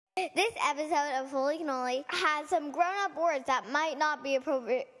This episode of Holy Cannoli has some grown-up words that might not be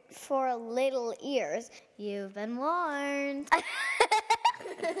appropriate for little ears. You've been warned.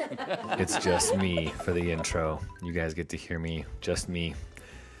 It's just me for the intro. You guys get to hear me, just me.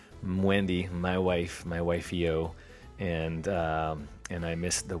 Wendy, my wifey-o, and I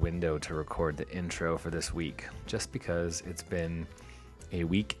missed the window to record the intro for this week just because it's been a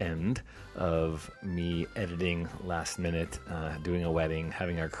weekend of me editing last minute, doing a wedding,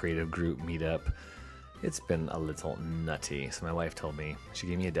 having our creative group meet up. It's been a little nutty. So my wife told me, she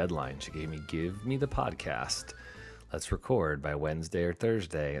gave me a deadline. She gave me, give me the podcast. Let's record by Wednesday or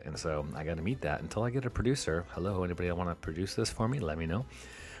Thursday. And so I got to meet that until I get a producer. Hello, anybody want to produce this for me? Let me know.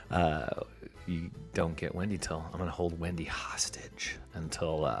 You don't get Wendy till I'm going to hold Wendy hostage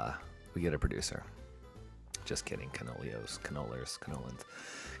until we get a producer. Just kidding.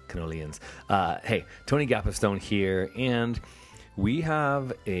 Cannolians. Hey, Tony Gappistone here, and we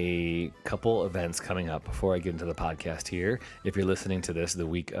have a couple events coming up before I get into the podcast here. If you're listening to this the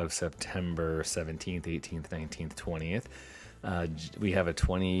week of September 17th, 18th, 19th, 20th, we have on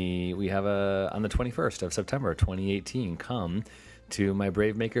the 21st of September 2018, come to my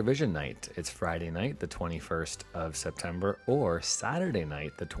Brave Maker Vision Night. It's Friday night, the 21st of September, or Saturday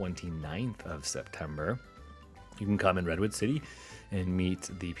night, the 29th of September. You can come in Redwood City and meet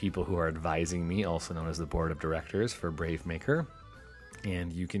the people who are advising me, also known as the board of directors for Brave Maker.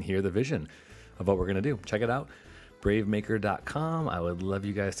 And you can hear the vision of what we're going to do. Check it out, bravemaker.com. I would love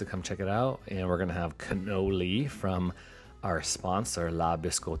you guys to come check it out. And we're going to have cannoli from our sponsor, La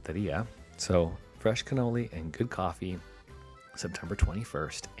Biscotteria. So fresh cannoli and good coffee, September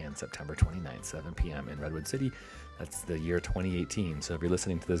 21st and September 29th, 7 p.m. in Redwood City. That's the year 2018. So if you're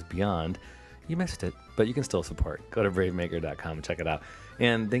listening to this beyond, you missed it, but you can still support. Go to bravemaker.com and check it out.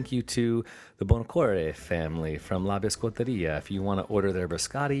 And thank you to the Bonacore family from La Biscotteria. If you want to order their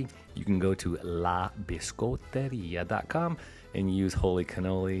biscotti, you can go to labiscotteria.com and use Holy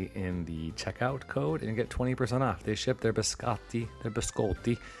Cannoli in the checkout code and get 20% off. They ship their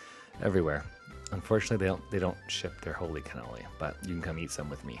biscotti everywhere. Unfortunately, they don't ship their Holy Cannoli, but you can come eat some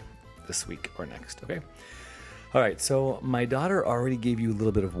with me this week or next, okay? All right, so my daughter already gave you a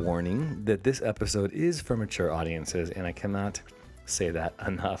little bit of warning that this episode is for mature audiences, and I cannot say that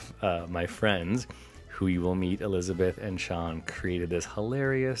enough. My friends, who you will meet, Elizabeth and Sean, created this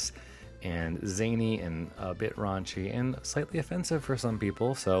hilarious and zany and a bit raunchy and slightly offensive for some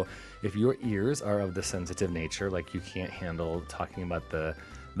people. So if your ears are of the sensitive nature, like you can't handle talking about the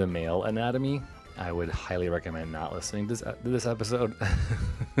male anatomy, I would highly recommend not listening to this episode.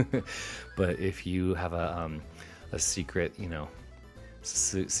 But if you have a secret,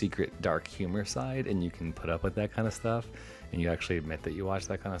 secret dark humor side, and you can put up with that kind of stuff, and you actually admit that you watch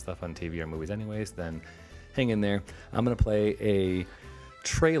that kind of stuff on TV or movies anyways, then hang in there. I'm going to play a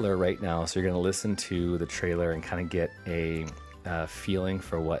trailer right now, so you're going to listen to the trailer and kind of get a feeling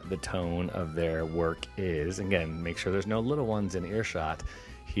for what the tone of their work is. Again, make sure there's no little ones in earshot.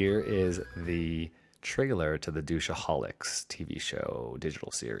 Here is the trailer to the Douchaholics TV show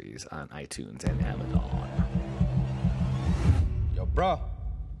digital series on iTunes and Amazon. Yo, bro,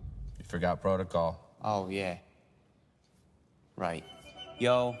 you forgot protocol. Oh, yeah. Right.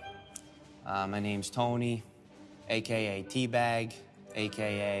 Yo, my name's Tony, a.k.a. Teabag,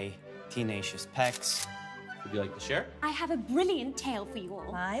 a.k.a. Tenacious Pecs. Would you like to share? I have a brilliant tale for you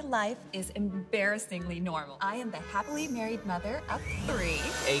all. My life is embarrassingly normal. I am the happily married mother of 3.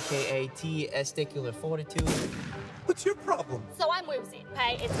 A.k.a. Testicular Fortitude. What's your problem? So I'm woozy,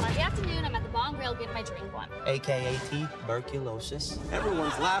 okay? It's Monday afternoon, I'm at the Bong Grill getting my drink on. A.k.a. Tuberculosis.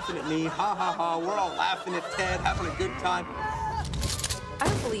 Everyone's laughing at me. Ha ha ha. We're all laughing at Ted, having a good time. I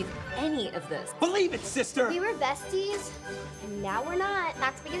don't believe any of this. Believe it, sister. We were besties, and now we're not.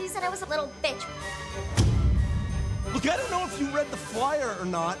 That's because you said I was a little bitch. Look, I don't know if you read the flyer or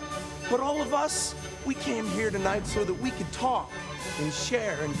not, but all of us, we came here tonight so that we could talk and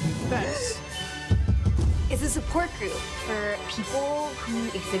share and confess. It's a support group for people who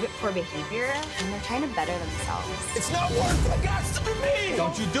exhibit poor behavior and they're trying to better themselves. It's not worth it. Got to be me.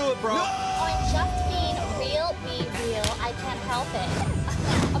 Don't you do it, bro. No! I'm just being real, be real. I can't help it.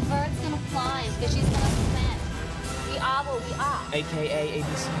 A bird's gonna fly because she's gonna swim. We are what we are. A.k.a.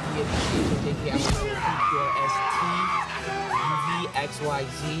 ABCDFGHIJKLMNOPQRST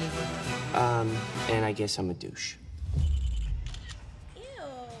UVXYZ. And I guess I'm a douche.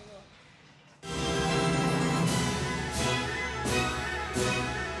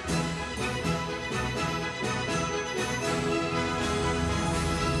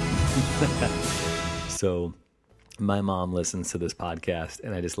 So My mom listens to this podcast,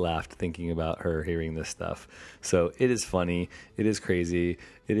 and I just laughed thinking about her hearing this stuff. So it is funny. It is crazy.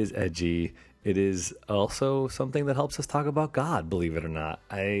 It is edgy. It is also something that helps us talk about God, believe it or not.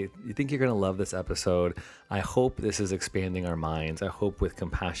 I think you're going to love this episode. I hope this is expanding our minds. I hope with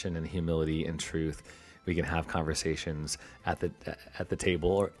compassion and humility and truth, we can have conversations at the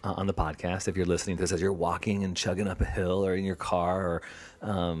table or on the podcast. If you're listening to this as you're walking and chugging up a hill, or in your car,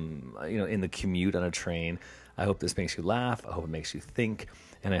 or in the commute on a train, I hope this makes you laugh. I hope it makes you think,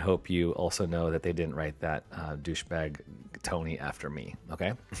 and I hope you also know that they didn't write that douchebag Tony after me.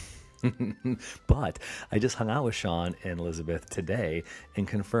 Okay. But I just hung out with Sean and Elizabeth today and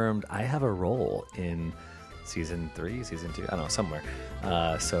confirmed I have a role in season 3, season 2, I don't know, somewhere.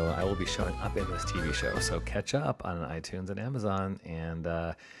 So I will be showing up in this TV show. So catch up on iTunes and Amazon. And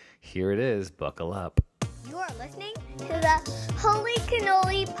here it is. Buckle up. You are listening to the Holy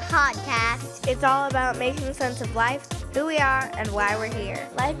Cannoli Podcast. It's all about making sense of life, who we are, and why we're here.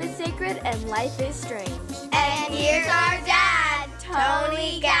 Life is sacred and life is strange. And here's our dad,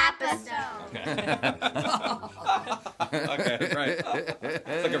 Tony Gapastone. Okay, right.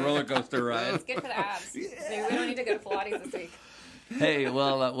 It's like a roller coaster ride. It's good for the abs. Maybe we don't need to go to Pilates this week. Hey,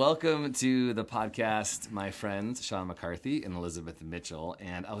 well, welcome to the podcast, my friends, Sean McCarthy and Elizabeth Mitchell.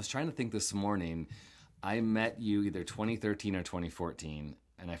 And I was trying to think this morning, I met you either 2013 or 2014,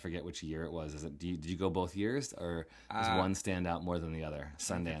 and I forget which year it was. Did you go both years, or does one stand out more than the other?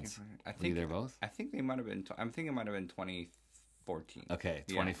 Sundance. I think were you there both? I think they might have been. I'm thinking it might have been 2014. Okay,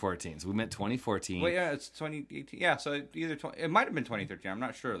 2014. Yeah. So we met 2014. Well, yeah, it's 2018. Yeah, so it might have been 2013. I'm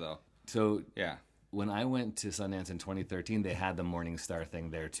not sure though. So yeah. When I went to Sundance in 2013, they had the Morningstar thing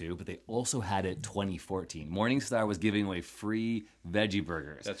there too, but they also had it 2014. Morningstar was giving away free veggie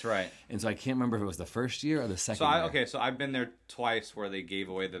burgers. That's right. And so I can't remember if it was the first year or the second year. So I've been there twice where they gave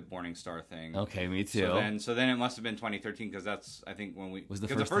away the Morningstar thing. Okay, me too. So then it must have been 2013 because that's, I think, when we... Was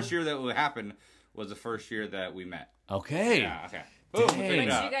the first year that would happen was the first year that we met. Okay. Yeah, okay. But you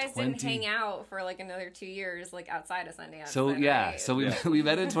guys didn't hang out for like another 2 years, like outside of Sundance. So then, yeah, right? so we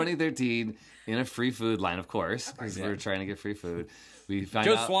met in 2013 in a free food line, of course, because we were trying to get free food. We found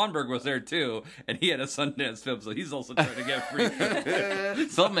Joe out... Swanberg was there too, and he had a Sundance film, so he's also trying to get free food.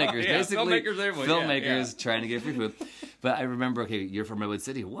 Filmmakers, yeah, basically, filmmakers trying to get free food. But I remember, okay, you're from Redwood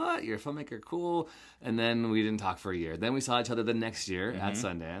City. What? You're a filmmaker? Cool. And then we didn't talk for a year. Then we saw each other the next year at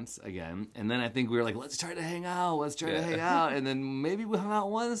Sundance again. And then I think we were like, let's try to hang out. And then maybe we hung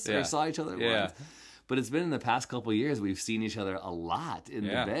out once or saw each other once. But it's been in the past couple of years, we've seen each other a lot in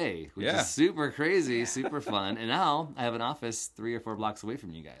the Bay, which is super crazy, super fun. And now I have an office 3 or 4 blocks away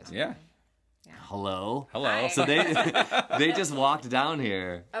from you guys. Yeah. Hello. Hi. So they just walked down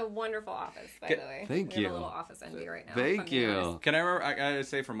here. A wonderful office, by the way. Thank we you. have a little office envy right now. Thank you. Can I remember? I gotta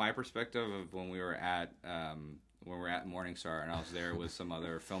say, from my perspective, of when we were at Morningstar, and I was there with some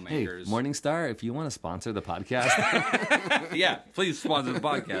other filmmakers. Hey, Morningstar, if you want to sponsor the podcast, yeah, please sponsor the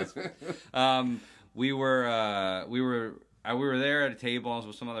podcast. We were there at a table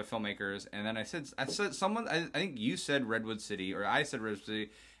with some other filmmakers, and then I said someone. I think you said Redwood City, or I said Redwood City.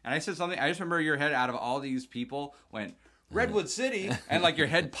 And I said something, I just remember your head out of all these people went, Redwood City, and like your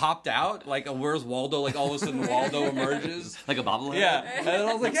head popped out, like a Where's Waldo, like all of a sudden Waldo emerges. Like a bobblehead? Yeah. And then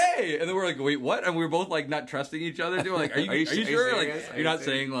I was like, hey. And then we're like, wait, what? And we were both like not trusting each other. We're like, are you sure? Like, you're not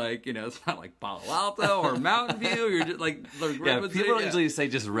saying like, it's not like Palo Alto or Mountain View. You're just like Redwood City. People usually say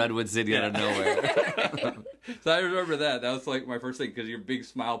just Redwood City out of nowhere. So I remember that. That was like my first thing, because your big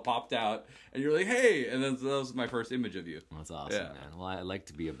smile popped out. And you're like, hey. And then that was my first image of you. That's awesome, man. Well, I like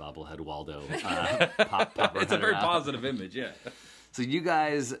to be a bobblehead Waldo. It's a very positive image, yeah. So you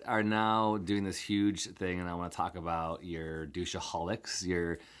guys are now doing this huge thing, and I want to talk about your Douchaholics,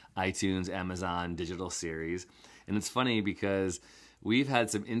 your iTunes, Amazon digital series. And it's funny because we've had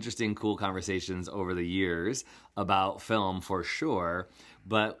some interesting, cool conversations over the years about film for sure.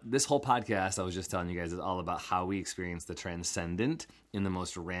 But this whole podcast, I was just telling you guys, is all about how we experience the transcendent in the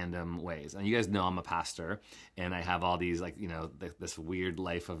most random ways. And you guys know I'm a pastor, and I have all these, like, this weird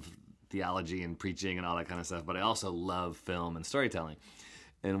life of theology and preaching and all that kind of stuff. But I also love film and storytelling.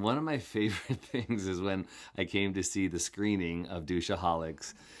 And one of my favorite things is when I came to see the screening of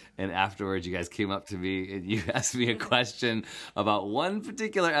Douchaholics, and afterwards you guys came up to me and you asked me a question about one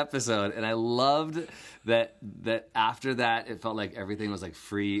particular episode, and I loved that after that it felt like everything was like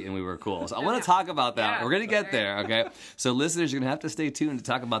free and we were cool. So I want to talk about that. Yeah, we're going to get there, okay? So listeners, you're going to have to stay tuned to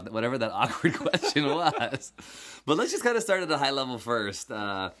talk about whatever that awkward question was. But let's just kind of start at a high level first.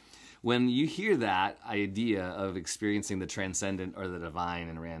 when you hear that idea of experiencing the transcendent or the divine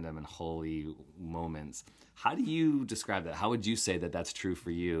in random and holy moments, how do you describe that? How would you say that that's true for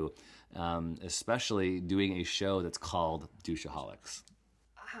you, especially doing a show that's called Douchaholics?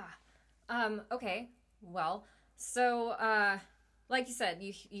 Okay. Well, so like you said,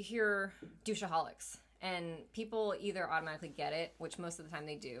 you hear douchaholics, and people either automatically get it, which most of the time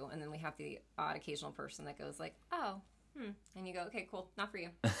they do, and then we have the odd occasional person that goes like, oh, and you go, okay, cool, not for you.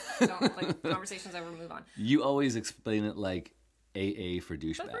 Don't, like, conversations over, move on. You always explain it like AA for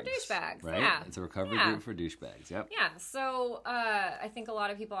douchebags. But for douchebags, right? yeah. It's a recovery group for douchebags, yep. Yeah, so I think a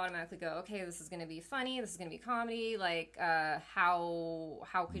lot of people automatically go, okay, this is going to be funny, this is going to be comedy, like,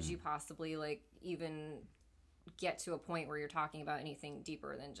 how could you possibly, like, even get to a point where you're talking about anything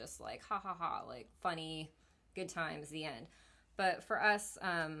deeper than just, like, ha ha ha, like, funny, good times, the end. But for us,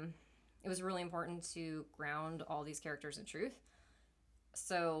 it was really important to ground all these characters in truth.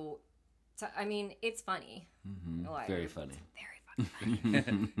 So, I mean, it's funny. Mm-hmm. Very funny.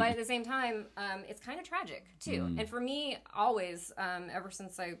 But at the same time, it's kind of tragic too. And for me, always, ever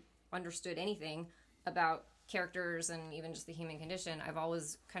since I understood anything about characters and even just the human condition, I've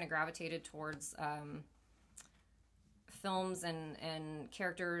always kind of gravitated towards films and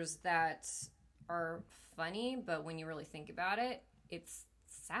characters that are funny, but when you really think about it, it's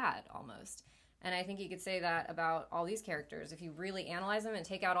sad almost. And I think you could say that about all these characters if you really analyze them and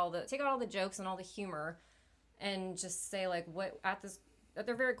take out all the jokes and all the humor, and just say, like, what at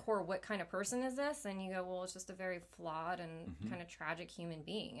their very core, what kind of person is this? And you go, well, it's just a very flawed and kind of tragic human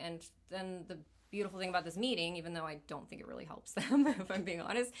being. And then the beautiful thing about this meeting, even though I don't think it really helps them, if I'm being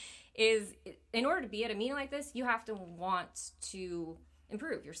honest, is in order to be at a meeting like this, you have to want to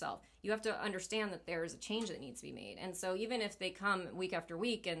improve yourself. You have to understand that there's a change that needs to be made. And so even if they come week after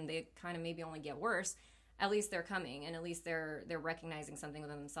week and they kind of maybe only get worse, at least they're coming, and at least they're recognizing something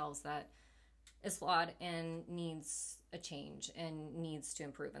within themselves that is flawed and needs a change and needs to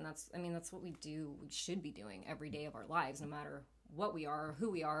improve. And that's what we should be doing every day of our lives, no matter what we are, who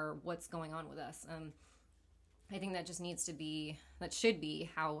we are, what's going on with us. I think that should be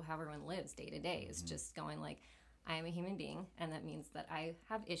how everyone lives day to day, is just going like, I am a human being, and that means that I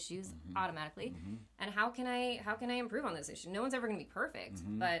have issues automatically. And how can I improve on this issue? No one's ever going to be perfect,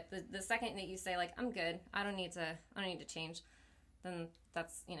 but the second that you say, like, I'm good, I don't need to change, then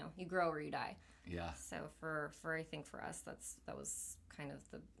that's, you grow or you die. Yeah. So for I think for us, that was kind of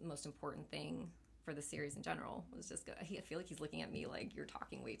the most important thing for the series in general, was just I feel like he's looking at me like you're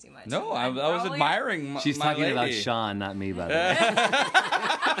talking way too much. No, I was admiring She's my talking lady. about Sean, not me, by the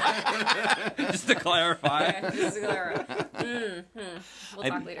way. Just to clarify. We'll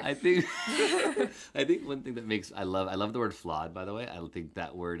talk later. I think I think one thing that makes I love the word flawed, by the way. I think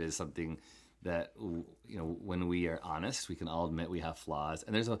that word is something that, when we are honest, we can all admit we have flaws.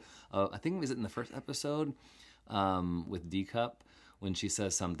 And there's I think, was it in the first episode with D Cup, when she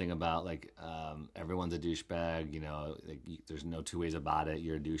says something about, like, everyone's a douchebag, like, there's no two ways about it,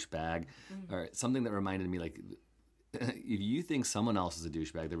 you're a douchebag, or something that reminded me, like, if you think someone else is a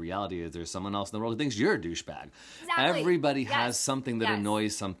douchebag, the reality is there's someone else in the world who thinks you're a douchebag. Exactly. Everybody has something that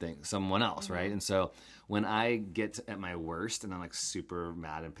annoys someone else, right? And so when I get at my worst and I'm, like, super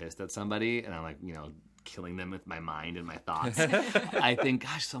mad and pissed at somebody, and I'm, like, killing them with my mind and my thoughts, I think,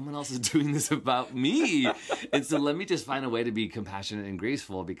 gosh, someone else is doing this about me. And so let me just find a way to be compassionate and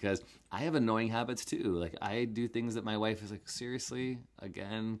graceful, because I have annoying habits too. Like, I do things that my wife is like, seriously,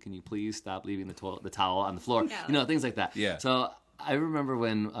 again, can you please stop leaving the towel on the floor? Yeah. Things like that. Yeah. So I remember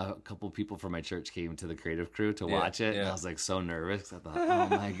when a couple people from my church came to the creative crew to watch it, and I was, like, so nervous. I thought,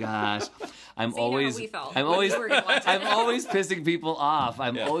 oh my gosh, I'm always pissing people off.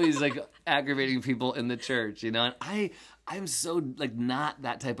 I'm always, like, aggravating people in the church, and I'm so, like, not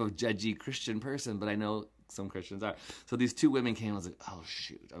that type of judgy Christian person, but I know some Christians are. So these two women came, I was like, oh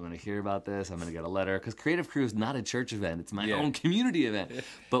shoot, I'm going to hear about this, I'm going to get a letter, because Creative Crew is not a church event, it's my own community event.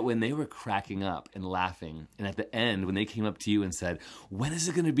 But when they were cracking up and laughing, and at the end, when they came up to you and said, when is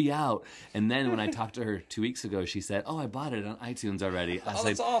it going to be out? And then when I talked to her 2 weeks ago, she said, oh, I bought it on iTunes already. I was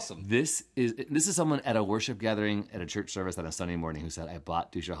that's like, awesome. This is someone at a worship gathering at a church service on a Sunday morning who said, I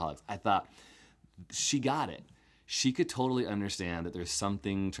bought Douchaholics. I thought, she got it. She could totally understand that there's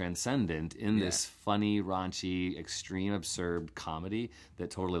something transcendent in this funny, raunchy, extreme, absurd comedy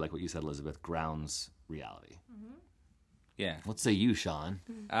that totally, like what you said, Elizabeth, grounds reality. Yeah. What say you, Sean?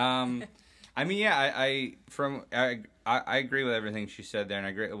 I agree with everything she said there, and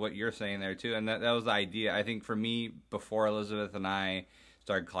I agree with what you're saying there too. And that was the idea. I think for me, before Elizabeth and I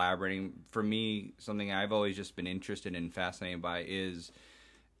started collaborating, for me, something I've always just been interested in and fascinated by is,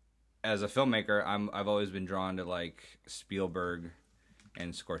 as a filmmaker, I've always been drawn to, like, Spielberg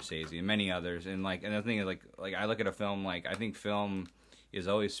Scorsese and many others. And the thing is like I look at a film, like I think film is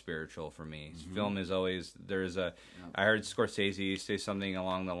always spiritual for me. Mm-hmm. Film is always, I heard Scorsese say something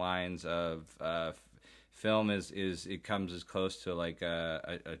along the lines of film is it comes as close to like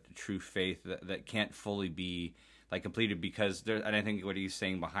a true faith that can't fully be like completed, because there, and I think what he's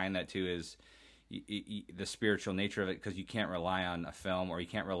saying behind that too is the spiritual nature of it, because you can't rely on a film, or you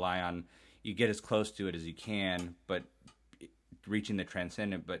can't rely on, you get as close to it as you can, but reaching the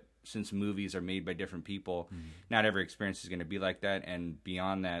transcendent. But since movies are made by different people, not every experience is going to be like that. And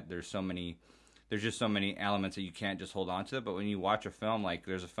beyond that, there's just so many elements that you can't just hold on to it. But when you watch a film, like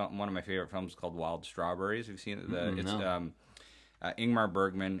there's a film, one of my favorite films called Wild Strawberries. Have you seen it? It's Ingmar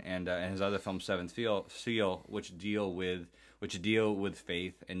Bergman and his other film Seventh Seal, which deal with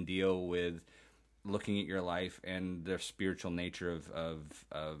faith and deal with looking at your life and the spiritual nature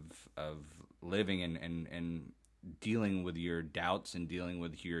of living and dealing with your doubts and dealing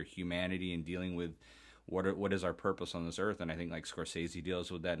with your humanity and dealing with what is our purpose on this earth. And I think like Scorsese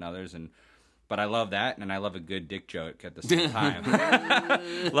deals with that and others. But I love that, and I love a good dick joke at the same time.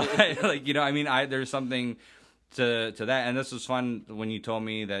 There's something to that. And this was fun when you told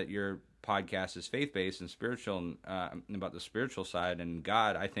me that your podcast is faith-based and spiritual, about the spiritual side and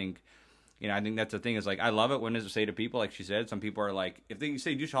God. I think that's the thing, is like, I love it when it say to people, like she said, some people are like, if they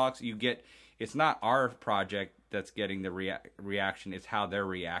say doucheholics, it's not our project that's getting the reaction, it's how they're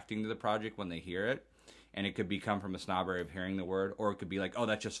reacting to the project when they hear it. And it could come from a snobbery of hearing the word, or it could be like, oh,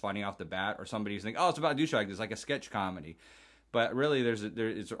 that's just funny off the bat, or somebody's like, oh, it's about douchebag, it's like a sketch comedy. But really,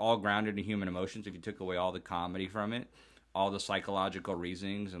 it's all grounded in human emotions. If you took away all the comedy from it, all the psychological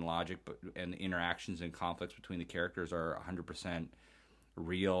reasonings and logic, and the interactions and conflicts between the characters are 100%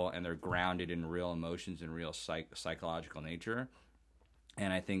 real, and they're grounded in real emotions and real psychological nature.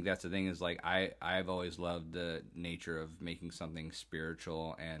 And I think that's the thing, is like I've always loved the nature of making something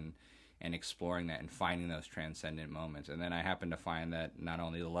spiritual and exploring that and finding those transcendent moments. And then I happen to find that not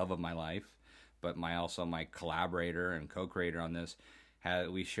only the love of my life, but my collaborator and co-creator on this,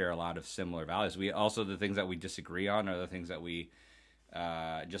 we share a lot of similar values. We also, the things that we disagree on are the things that we,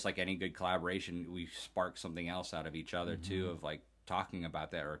 just like any good collaboration, we spark something else out of each other too, of like talking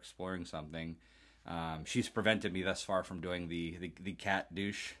about that or exploring something. She's prevented me thus far from doing the cat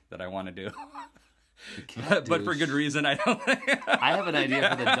douche that I want to do. But for good reason. I have an idea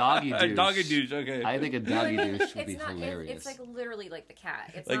for the doggy douche. A doggy douche, okay. I think a doggy douche would be hilarious. It's like literally like the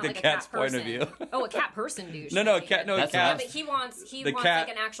cat. It's like not the like cat's a cat person. point of view. Oh, a cat person douche. No, a cat. But he wants like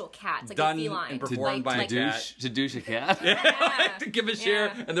an actual cat. It's like done a feline. And performed by a cat. To douche a cat? Yeah. To give a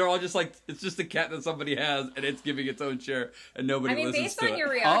share, and they're all just like, it's just a cat that somebody has, and it's giving its own share, and nobody listens to it. Based on your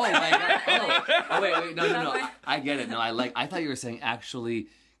reaction. Oh my god. Oh wait, no. I get it. No, I thought you were saying actually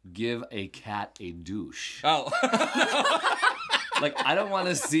give a cat a douche. Oh. Like, I don't want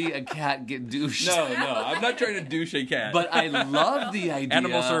to see a cat get douched. No, I'm not trying to douche a cat. But I love the idea.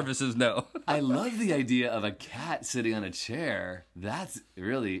 Animal services, no. I love the idea of a cat sitting on a chair. That's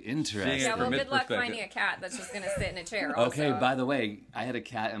really interesting. Yeah, well, good luck finding a cat that's just going to sit in a chair also. Okay, by the way, I had a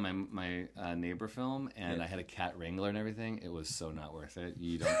cat in my neighbor film, and I had a cat wrangler and everything. It was so not worth it.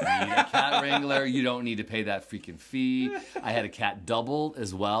 You don't need a cat wrangler. You don't need to pay that freaking fee. I had a cat double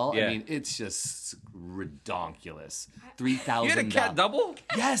as well. Yeah. I mean, it's just redonkulous. $3,000. You had a cat double?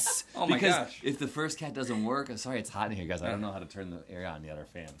 Yes. Oh my because gosh. if the first cat doesn't work, I'm sorry, it's hot in here, guys. I don't know how to turn the air on yet, our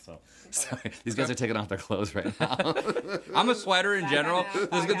fan. So sorry, these guys are taking off their clothes right now. I'm a sweater in general.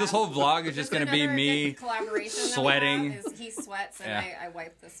 This whole vlog is just going to be me sweating. He sweats and I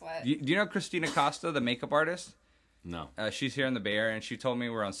wipe the sweat. Do you know Christina Costa, the makeup artist? No. She's here in the Bay Area, and she told me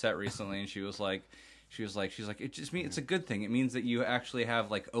we were on set recently, and she was like, it just means it's a good thing. It means that you actually have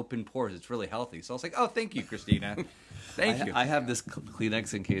like open pores. It's really healthy. So I was like, oh, thank you, Christina. Thank you. I have this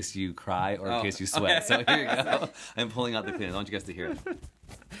Kleenex in case you cry or in case you sweat. So here you go. I'm pulling out the Kleenex. I want you guys to hear it.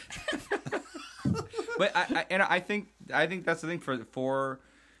 But I think that's the thing for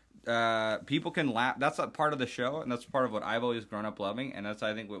people can laugh. That's a part of the show, and that's part of what I've always grown up loving, and that's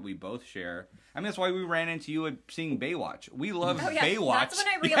I think what we both share. I mean, that's why we ran into you at seeing Baywatch. We love Baywatch. That's when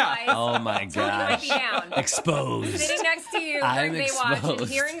I realized. Yeah. Oh my gosh! Exposed. Sitting next to you during Baywatch exposed. and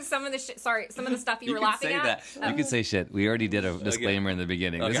hearing some of the some of the stuff you were laughing at. You can say shit. We already did a disclaimer in the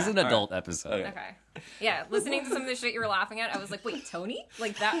beginning. Okay. This is an adult episode. Okay. Yeah, listening to some of the shit you were laughing at, I was like, wait, Tony?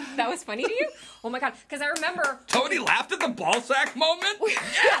 Like that was funny to you? Oh my god! Because I remember Tony laughed at the ball sack moment.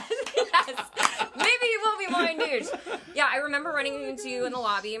 Yeah. Maybe you will be mine, dude. Yeah, I remember running into you in the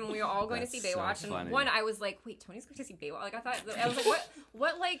lobby, and we were all going to see Baywatch. so funny. And one, I was like, "Wait, Tony's going to see Baywatch?" Like I was like,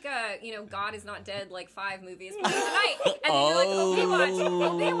 "What? Like, God is not dead. Like 5 movies playing tonight." And then you're like,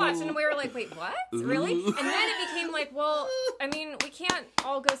 "Oh, Baywatch," and we were like, "Wait, what? Really?" And then it became like, "Well, I mean, we can't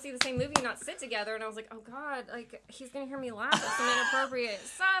all go see the same movie and not sit together." And I was like, "Oh God, like he's going to hear me laugh at some inappropriate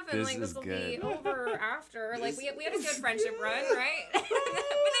stuff, and this will be over after." Like we had a good friendship run, right? But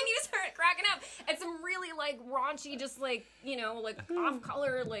then you start cracking up at some really like raunchy, just like like off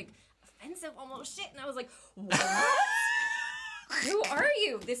color, like offensive almost shit, and I was like, what? Who are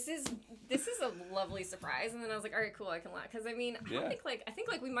you? This is a lovely surprise. And then I was like, all right, cool, I can laugh, because I mean, I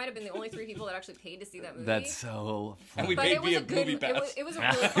think we might have been the only 3 people that actually paid to see that movie. That's so And funny. we paid via movie pass. It was a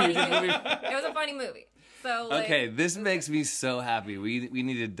really funny movie. It was a funny movie. So, like, okay, this makes me so happy. We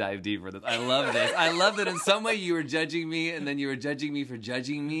need to dive deeper into this. I love this. I love that in some way you were judging me, and then you were judging me for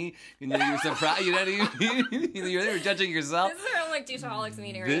judging me, and then you were surprised. You know what I mean? You were judging yourself. This is our like douchaholics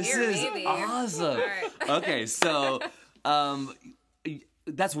meeting right This here. is Maybe. awesome. All right. Okay, so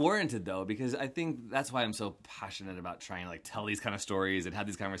that's warranted though, because I think that's why I'm so passionate about trying to like tell these kind of stories and have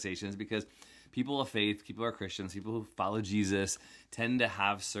these conversations, because people of faith, people who are Christians, people who follow Jesus tend to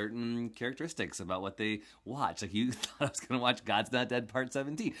have certain characteristics about what they watch. Like you thought I was going to watch God's Not Dead Part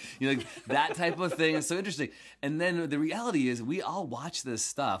 17. Like that type of thing is so interesting. And then the reality is we all watch this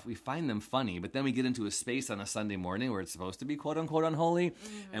stuff. We find them funny, but then we get into a space on a Sunday morning where it's supposed to be quote unquote unholy,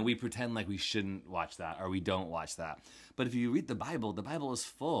 and we pretend like we shouldn't watch that or we don't watch that. But if you read the Bible is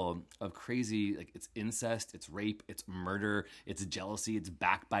full of crazy, like it's incest, it's rape, it's murder, it's jealousy, it's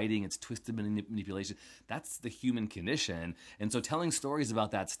backbiting, it's twisted manipulation. That's the human condition. And so telling stories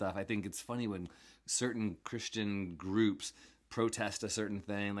about that stuff, I think it's funny when certain Christian groups protest a certain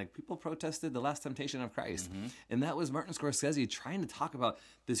thing. Like people protested The Last Temptation of Christ. And that was Martin Scorsese trying to talk about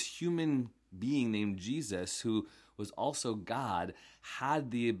this human being named Jesus who was also God,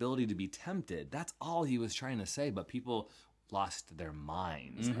 had the ability to be tempted. That's all he was trying to say, but people lost their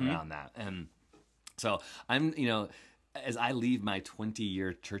minds around that. And so I'm, as I leave my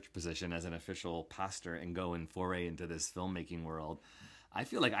 20-year church position as an official pastor and go and foray into this filmmaking world, I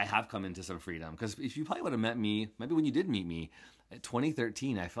feel like I have come into some freedom. Because if you probably would have met me, maybe when you did meet me,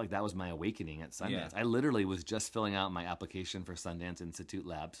 2013, I feel like that was my awakening at Sundance. Yeah. I literally was just filling out my application for Sundance Institute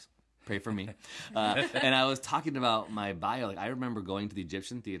Labs. Pray for me. And I was talking about my bio. Like I remember going to the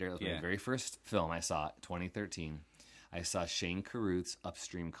Egyptian Theater. It was my very first film I saw, 2013. I saw Shane Carruth's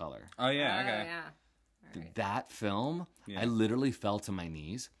Upstream Color. Oh, yeah. Okay. Yeah. Right. That film, I literally fell to my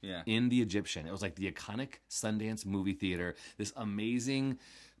knees in the Egyptian. It was like the iconic Sundance movie theater. This amazing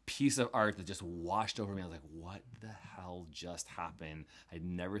piece of art that just washed over me. I was like, what the hell just happened? I'd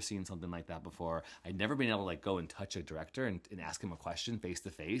never seen something like that before. I'd never been able to like go and touch a director and ask him a question face to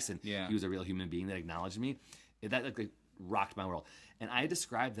face. And he was a real human being that acknowledged me. That like rocked my world. And I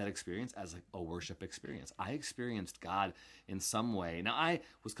described that experience as like a worship experience. I experienced God in some way. Now I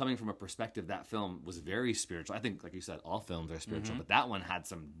was coming from a perspective, that film was very spiritual. I think, like you said, all films are spiritual, but that one had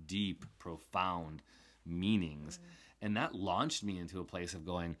some deep, profound meanings. And that launched me into a place of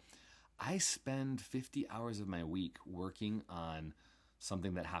going, I spend 50 hours of my week working on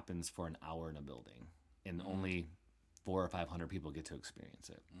something that happens for an hour in a building, and only 400 or 500 people get to experience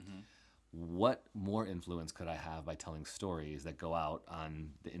it. What more influence could I have by telling stories that go out on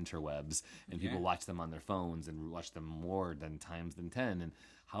the interwebs and people watch them on their phones and watch them more than times than 10? And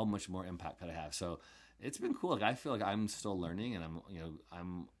how much more impact could I have? So it's been cool. Like I feel like I'm still learning, and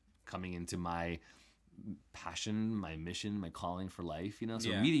I'm coming into my passion, my mission, my calling for life. So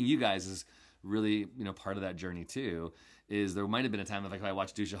meeting you guys is really part of that journey too. Is there might have been a time if I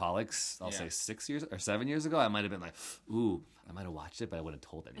watched Douchaholics, I'll say 6 years or 7 years ago, I might have been like, ooh, I might have watched it, but I wouldn't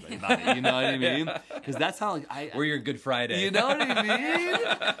have told anybody about it. You know what I mean? Because that's how we're your Good Friday. You know what I mean?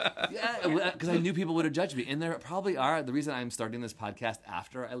 Yeah, because I knew people would have judged me, and there probably are. The reason I'm starting this podcast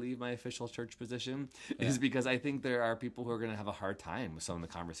after I leave my official church position is because I think there are people who are going to have a hard time with some of the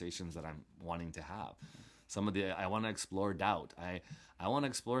conversations that I'm wanting to have. I want to explore doubt. I want to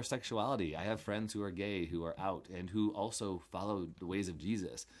explore sexuality. I have friends who are gay, who are out, and who also follow the ways of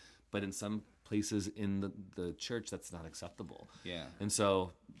Jesus. But in some places in the church, that's not acceptable. Yeah. And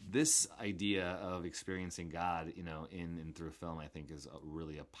so this idea of experiencing God, in and through film, I think is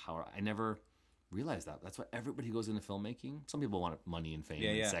really a power. I never realized that. That's why everybody goes into filmmaking. Some people want money and fame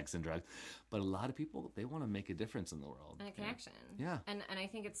and sex and drugs. But a lot of people, they want to make a difference in the world. And a connection. Yeah. And I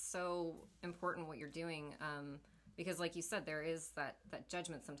think it's so important what you're doing, because like you said, there is that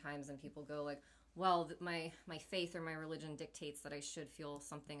judgment sometimes, and people go like, well, my faith or my religion dictates that I should feel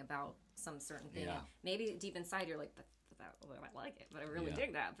something about some certain thing. Yeah. Maybe deep inside you're like, but I like it, but I really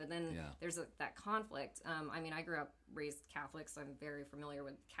dig that. But then there's that conflict. I mean, I grew up raised Catholic, so I'm very familiar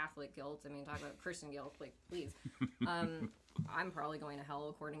with Catholic guilt. I mean, talk about Christian guilt, like, please. I'm probably going to hell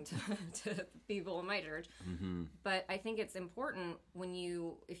according to the people in my church. But I think it's important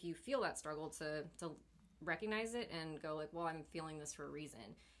if you feel that struggle to recognize it and go like, well, I'm feeling this for a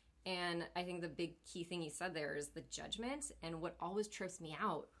reason. And I think the big key thing he said there is the judgment. And what always trips me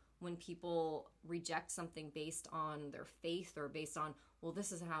out when people reject something based on their faith or based on, well,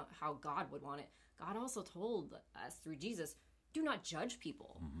 this is how God would want it. God also told us through Jesus, do not judge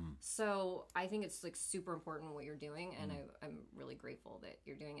people. So I think it's like super important what you're doing. And I'm really grateful that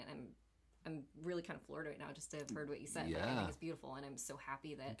you're doing it. I'm really kind of floored right now just to have heard what you said. Like, I think it's beautiful, and I'm so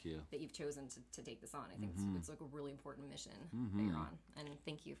happy that you've chosen to take this on. I think it's like a really important mission that you're on, and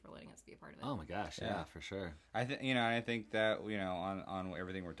thank you for letting us be a part of it. Oh my gosh, yeah, for sure. I think that on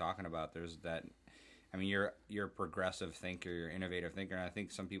everything we're talking about, there's that. I mean, you're a progressive thinker, you're an innovative thinker, and I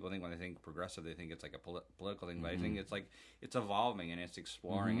think some people think when they think progressive, they think it's like a political thing, but I think it's like it's evolving and it's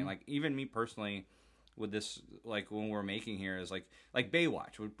exploring, and like even me personally. With this, like when we're making here, is like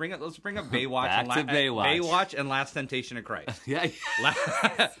Baywatch. Let's bring up Baywatch. Baywatch and Last Temptation of Christ.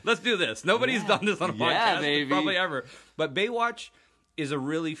 Let's do this. Nobody's done this on a podcast probably ever. But Baywatch is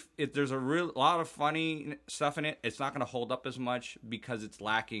there's a lot of funny stuff in it. It's not going to hold up as much because it's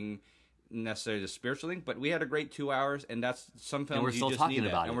lacking necessarily the spiritual thing. But we had a great 2 hours, and that's some films we're you still just talking need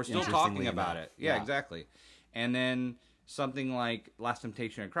about it. it. And we're still talking about it. Yeah, exactly. And then something like Last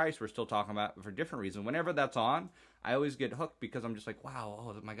Temptation of Christ, we're still talking about for a different reason. Whenever that's on, I always get hooked because I'm just like, wow,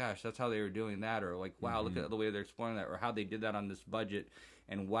 oh my gosh, that's how they were doing that, or like, wow, look at the way they're exploring that, or how they did that on this budget,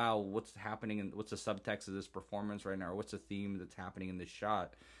 and wow, what's happening and what's the subtext of this performance right now, or what's the theme that's happening in this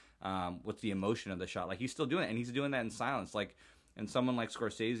shot, what's the emotion of the shot. Like, he's still doing it, and he's doing that in silence. Like, and someone like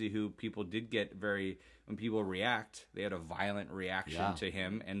Scorsese, who people did get when people react, they had a violent reaction to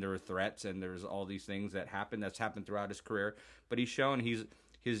him, and there were threats, and there's all these things that's happened throughout his career. But he's shown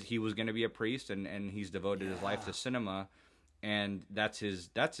he was going to be a priest, and he's devoted his life to cinema, and that's his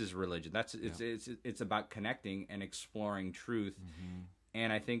religion. It's about connecting and exploring truth,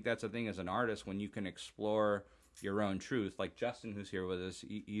 and I think that's the thing as an artist, when you can explore your own truth. Like Justin, who's here with us,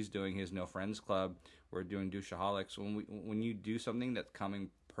 he's doing his No Friends Club. We're doing Douchaholics. When you do something that's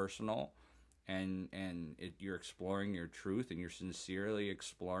coming personal, and you're exploring your truth, and you're sincerely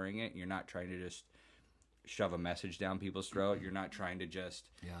exploring it, you're not trying to just shove a message down people's throat. You're not trying to just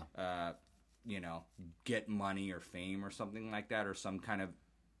get money or fame or something like that, or some kind of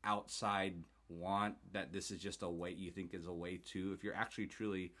outside want that this is just a way you think is a way to. If you're actually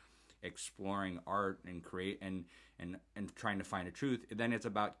truly exploring art and create and trying to find a truth, then it's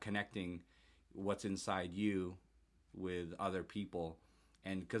about connecting what's inside you with other people.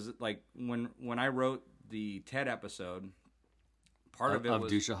 And because like when I wrote the TED episode, part of it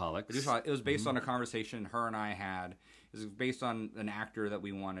was Douchaholics. It was based on a conversation her and I had. It was based on an actor that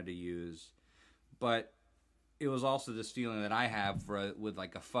we wanted to use, but it was also this feeling that I have with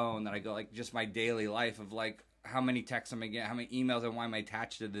like a phone, that I go like just my daily life of like how many texts am I getting, how many emails, and why am I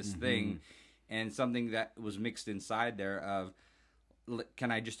attached to this thing, and something that was mixed inside there of,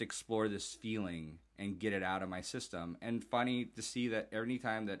 can I just explore this feeling and get it out of my system? And funny to see that every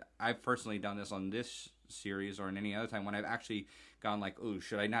time that I've personally done this on this series or in any other time, when I've actually gone like, oh,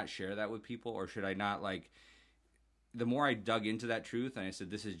 should I not share that with people, or should I not, like, the more I dug into that truth and I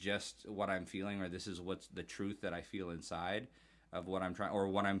said, this is just what I'm feeling, or this is what's the truth that I feel inside of what I'm trying, or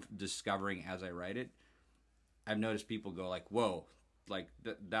what I'm discovering as I write it, I've noticed people go like, whoa, like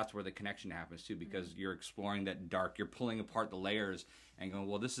that's where the connection happens too, because you're exploring that dark, you're pulling apart the layers and going,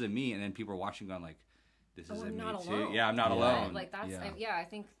 well, this isn't me, and then people are watching going like, this isn't me too. Yeah, I'm not alone. Like that's I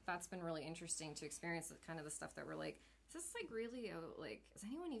think that's been really interesting to experience, kind of the stuff that we're like, is this like really like, is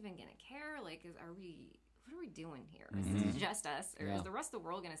anyone even gonna care? Like, what are we doing here? Is it just us, or is the rest of the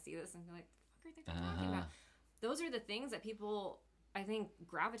world gonna see this and be like, what the fuck are they talking about? Those are the things that people, I think,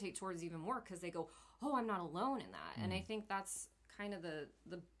 gravitate towards even more, because they go, oh, I'm not alone in that. And I think that's kind of the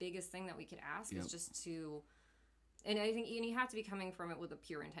biggest thing that we could ask is just to, and I think you have to be coming from it with a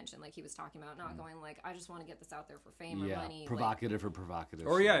pure intention, like he was talking about, not going like, I just want to get this out there for fame or money. Provocative or provocative.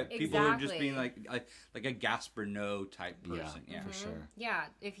 Or people who are just being like a Gasper No type person. Yeah, for sure. Yeah,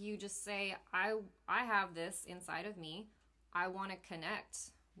 if you just say, I have this inside of me, I want to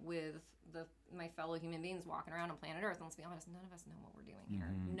connect with my fellow human beings walking around on planet Earth. And let's be honest, none of us know what we're doing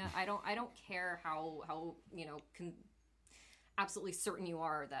here. No, I don't care how absolutely certain you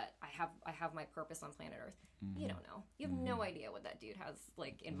are that I have my purpose on planet Earth. You don't know. You have no idea what that dude has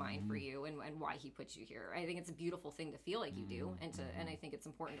like in mind for you and why he put you here. I think it's a beautiful thing to feel like you do, and I think it's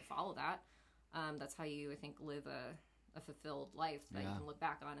important to follow that. That's how you, I think, live a fulfilled life that you can look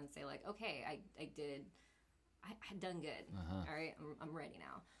back on and say like, okay, I had done good. All right, I'm ready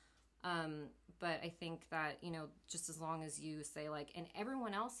now. But I think that, you know, just as long as you say like, and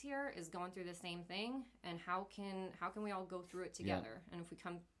everyone else here is going through the same thing, and how can we all go through it together? And if we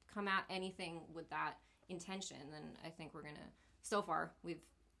come at anything with that intention, then I think we're gonna. So far, we've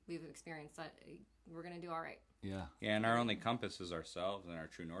experienced that we're gonna do all right. Yeah, and our only compass is ourselves and our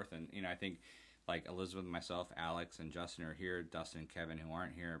true north. And you know, I think like Elizabeth, myself, Alex, and Justin are here. Dustin and Kevin, who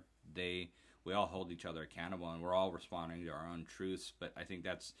aren't here, we all hold each other accountable, and we're all responding to our own truths. But I think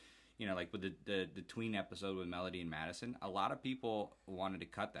that's, you know, like with the tween episode with Melody and Madison, a lot of people wanted to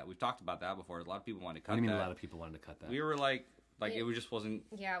cut that. We've talked about that before. A lot of people wanted to cut that. What do you mean a lot of people wanted to cut that? We were like it just wasn't.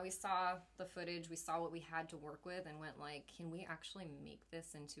 Yeah, we saw the footage, we saw what we had to work with, and went like, can we actually make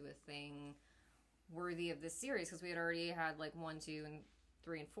this into a thing worthy of this series? Because we had already had like 1, 2, and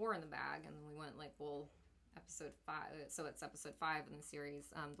 3, and 4 in the bag, and then we went like, well, episode 5. So it's episode 5 in the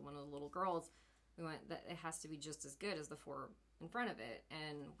series, the one with the little girls. We went that it has to be just as good as the 4 in front of it,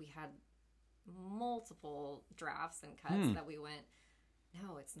 and we had multiple drafts and cuts that we went,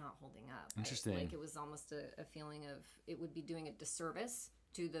 no, it's not holding up. Interesting. Like it was almost a feeling of it would be doing a disservice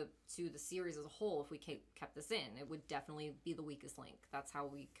to the series as a whole if we kept this in. It would definitely be the weakest link. That's how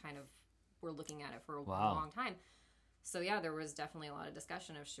we kind of were looking at it for a long time. So yeah, there was definitely a lot of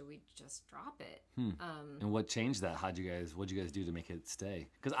discussion of should we just drop it. And what changed that? What'd you guys do to make it stay?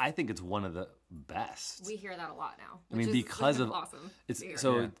 Because I think it's one of the best. We hear that a lot now. I mean, because of awesome.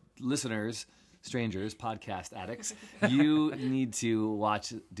 Listeners, strangers, podcast addicts, you need to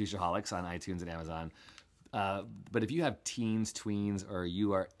watch Douchaholics on iTunes and Amazon. But if you have teens, tweens, or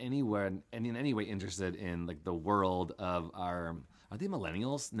you are anywhere and in any way interested in like the world of are they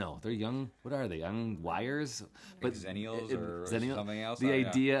millennials? No, they're young. What are they? Young wires? But Zennials or something else? The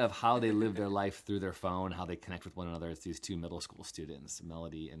idea of how they live their life through their phone, how they connect with one another. It's these 2 middle school students,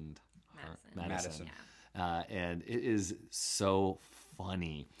 Melody and Madison. Yeah. And it is so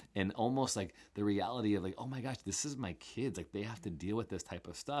funny and almost like the reality of like, oh my gosh, this is my kids. Like they have to deal with this type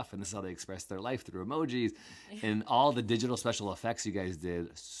of stuff, and this is how they express their life through emojis and all the digital special effects you guys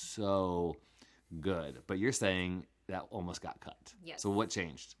did. So good. But you're saying that almost got cut. Yes. So what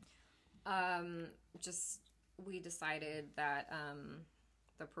changed? Just we decided that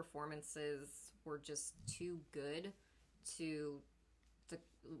the performances were just too good to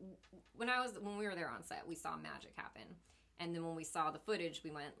when we were there on set, we saw magic happen. And then when we saw the footage, we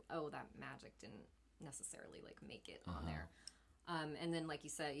went, oh, that magic didn't necessarily like make it on there. And then, like you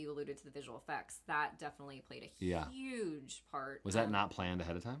said, you alluded to the visual effects. That definitely played a huge part. Was that not planned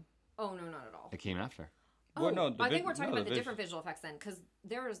ahead of time? Oh, no, not at all. It came after. Oh, well, no, I think we're talking about the different visual effects then, because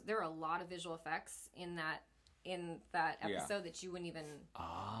there are a lot of visual effects in that episode that you wouldn't even.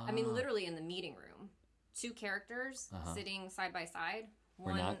 I mean, literally in the meeting room, 2 characters sitting side by side.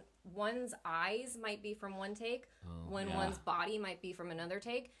 One's eyes might be from one take, one's body might be from another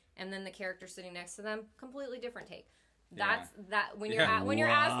take, and then the character sitting next to them, completely different take. That's that when you're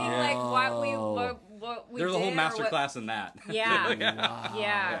asking like what we there's did a whole master class in that.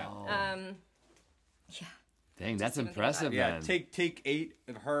 Dang, that's impressive. Yeah, take 8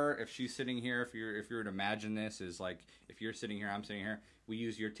 of her if she's sitting here. If you were to imagine this is like if you're sitting here, I'm sitting here. We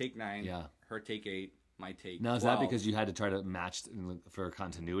use your take 9, her take 8. My take. Now, is that because you had to try to match for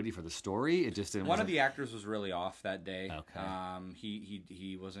continuity for the story? It just didn't. One of the actors was really off that day. Okay.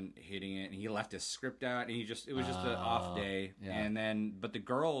 He wasn't hitting it, and he left his script out, and it was just an off day. Yeah. And then, but the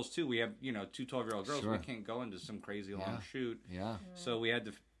girls too. We have 2 12-year-old girls. Sure. We can't go into some crazy long shoot. Yeah. So we had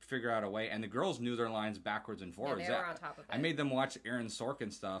to figure out a way, and the girls knew their lines backwards and forwards. Yeah, they were on top of it. I made them watch Aaron Sorkin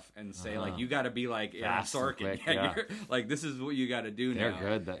stuff and say like, you got to be like Aaron Sorkin. Quick, like this is what you got to do They're now.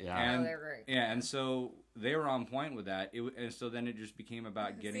 Good. And, they're great. Yeah, and so they were on point with that. And so then it just became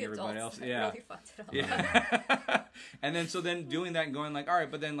about getting everybody else. Yeah. Really fucked it up. Yeah. And then doing that and going like, all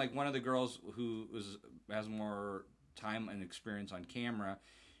right, but then like one of the girls who has more time and experience on camera,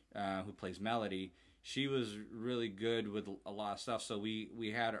 who plays Melody, she was really good with a lot of stuff. So we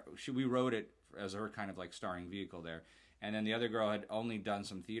wrote it as her kind of like starring vehicle there. And then the other girl had only done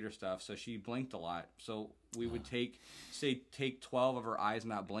some theater stuff, so she blinked a lot. So we would take 12 of her eyes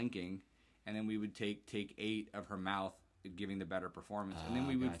not blinking, and then we would take 8 of her mouth giving the better performance. And then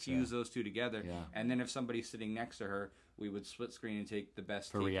we would fuse those 2 together. Yeah. And then if somebody's sitting next to her, we would split screen and take the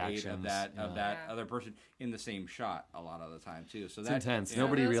best For take 8 of reactions, that Yeah. other person in the same shot a lot of the time too. So It's that's intense. Yeah.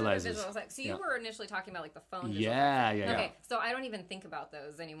 Nobody Those are the realizes. visuals. Like, so you Yeah. were initially talking about like the phone. Yeah, visuals. yeah, Okay, so I don't even think about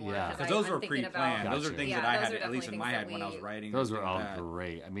those anymore. Yeah. Because I'm those were thinking pre-planned. about- Those are Gotcha. things Yeah, that I those had, are at least in definitely my things head that when I was we- writing. Those and were things all like that.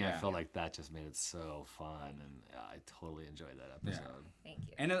 great. I mean, I Yeah. felt like that just made it so fun, and I totally enjoyed that episode. Thank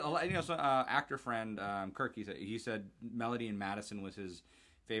you. And so actor friend Kirk, he said Melody and Madison was his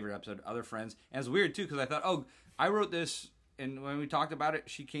favorite episode. Other friends, and it's weird too because I thought, oh, I wrote this, and when we talked about it,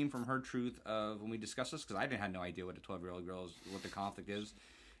 she came from her truth of when we discussed this because I had no idea what a 12-year-old girl is, what the conflict is,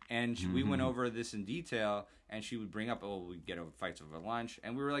 and we went over this in detail, and she would bring up, oh, we get over fights over lunch,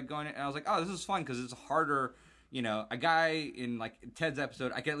 and we were like going, and I was like, oh, this is fun because it's harder. You know, a guy in like Ted's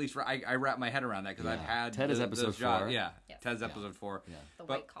episode, I can at least I wrap my head around that because I've had Ted is episode those jobs. 4. Yeah, Yes. Ted's episode 4. Yeah. The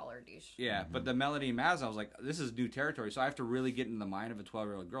But- white collar douche. Yeah, but the Melody and Maz, I was like, this is new territory, so I have to really get in the mind of a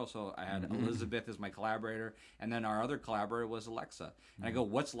 12-year-old girl. So I had Elizabeth as my collaborator, and then our other collaborator was Alexa. And I go,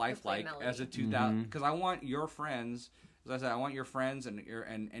 what's life play like Melody. as a 2000? Because I want your friends, as I said, I want your friends and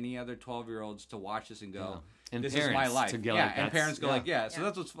any other 12-year-olds to watch this and go, And this is my parents life. to go yeah, like, and that's- parents go yeah. like, yeah. So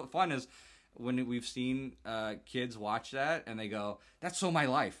that's what's fun is when we've seen kids watch that and they go, that's so my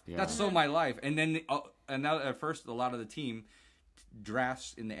life. Yeah. That's so my life. And then and now at first a lot of the team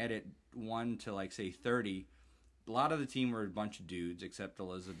drafts in the edit 1 to like say 30. A lot of the team were a bunch of dudes except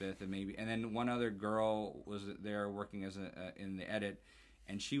Elizabeth and then one other girl was there working as in the edit,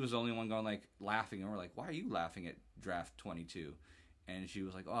 and she was the only one going like laughing, and we're like, why are you laughing at draft 22? And she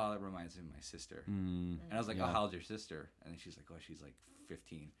was like, oh, that reminds me of my sister. And I was like, oh, how's your sister? And then she's like, oh, she's like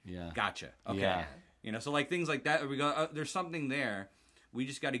 15. Yeah. Gotcha. Okay. Yeah. You know, so like things like that, we go, there's something there. We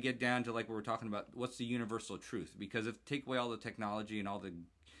just got to get down to like what we're talking about. What's the universal truth? Because if take away all the technology and all the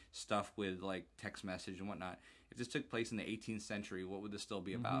stuff with like text message and whatnot, if this took place in the 18th century, what would this still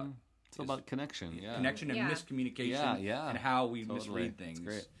be about? It's about connection. Yeah. Connection and Yeah. miscommunication and how we Totally. misread It's things.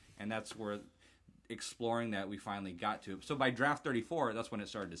 great. And that's where exploring that we finally got to it. So by draft 34, that's when it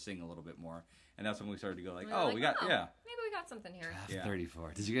started to sing a little bit more. And that's when we started to go like, We were oh, like, we got, yeah. Maybe we got something here. Yeah.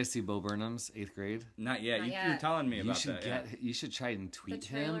 34. Did you guys see Bo Burnham's 8th grade? Not yet. Not You're yet. telling me You about should that. you should try and tweet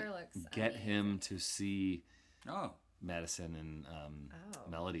trailer him. looks Get him amazing. to see Oh. Madison and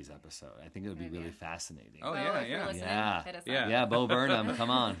Melody's episode. I think it would be really fascinating. Oh, Bo, yeah, if you're yeah. listening, Yeah. hit us Yeah. up. Yeah, Bo Burnham, come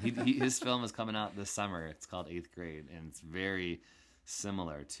on. His film is coming out this summer. It's called 8th Grade, and it's very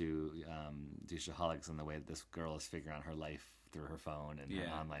similar to Douchaholics in the way that this girl is figuring out her life through her phone and her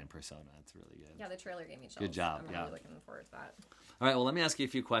online persona. It's really good. Yeah, the trailer gave me chills. Good job, I'm yeah. really looking forward to that. All right, well, let me ask you a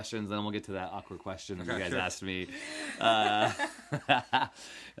few questions, then we'll get to that awkward question that you guys sure. asked me.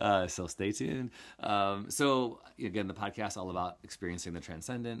 So stay tuned. So, again, the podcast is all about experiencing the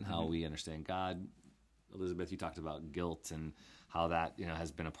transcendent, how we understand God. Elizabeth, you talked about guilt and how that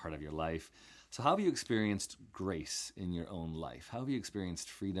has been a part of your life. So how have you experienced grace in your own life? How have you experienced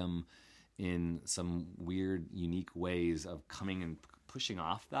freedom in some weird, unique ways of coming and pushing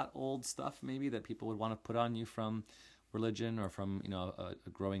off that old stuff maybe that people would want to put on you from religion or from a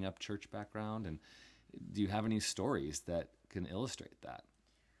growing up church background? And do you have any stories that can illustrate that?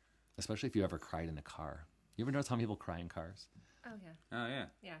 Especially if you ever cried in a car. You ever notice how people cry in cars? Oh, yeah. Oh, yeah.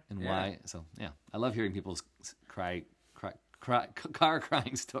 Yeah. And Yeah. why? So, yeah. I love hearing people's car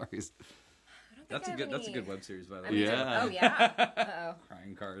crying stories. That's a good web series, by the way. I mean, Yeah. Oh, yeah. Uh-oh.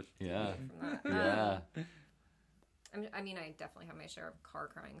 Crying cars. Yeah. From that. Yeah. I mean, I definitely have my share of car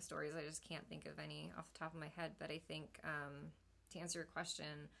crying stories. I just can't think of any off the top of my head. But I think to answer your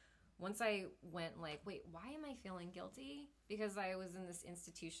question, once I went like, wait, why am I feeling guilty? Because I was in this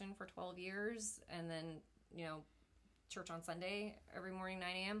institution for 12 years and then, church on Sunday every morning, 9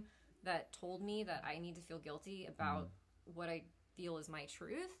 a.m., that told me that I need to feel guilty about what I feel is my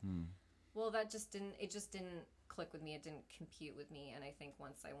truth. Well, it just didn't click with me. It didn't compute with me. And I think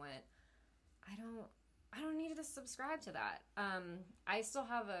once I went, I don't need to subscribe to that. I still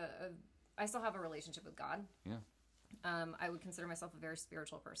have a relationship with God. Yeah. I would consider myself a very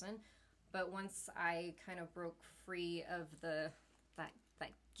spiritual person, but once I kind of broke free of that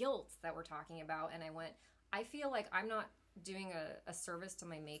guilt that we're talking about, and I feel like I'm not doing a service to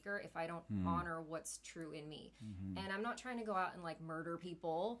my maker if I don't honor what's true in me. And I'm not trying to go out and like murder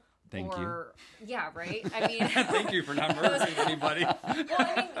people. Thank you. Yeah, right? I mean... Thank you for not murdering anybody.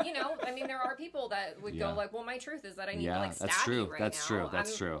 Well, I mean, there are people that would go like, well, my truth is that I need to like stab that's true. you right That's now. true.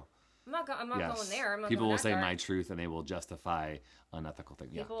 That's true. I'm not going there. I'm not People going will that say dark. my truth and they will justify unethical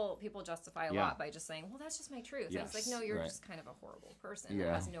things. Yeah. People justify a lot by just saying, well, that's just my truth. And it's like, no, you're just kind of a horrible person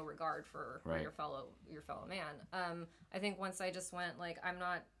that has no regard for your fellow man. I think once I just went like,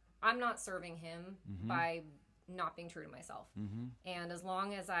 I'm not serving him by not being true to myself. And as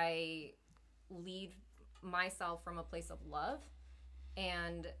long as I lead myself from a place of love.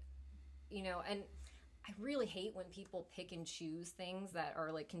 And, you know, and I really hate when people pick and choose things that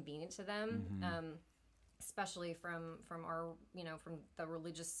are like convenient to them, especially from our, you know, from the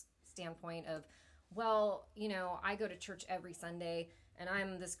religious standpoint of, well, you know, I go to church every Sunday and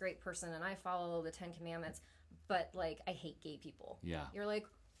I'm this great person and I follow the 10 Commandments, but like I hate gay people. Yeah. You're like,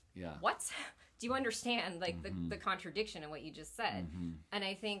 yeah. What? Do you understand like the contradiction in what you just said? And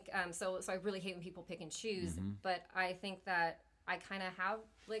I think so I really hate when people pick and choose, but I think that I kind of have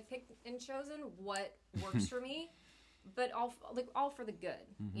like picked and chosen what works for me, but all for the good,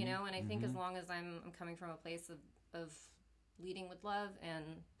 you know. And I think as long as I'm coming from a place of leading with love and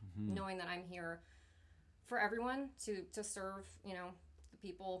knowing that I'm here for everyone to serve, you know, the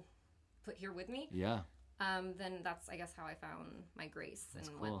people put here with me. Yeah. Then that's, I guess, how I found my grace. That's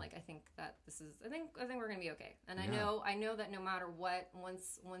and cool. when, like, I think that this is, I think we're gonna be okay. And I know that no matter what,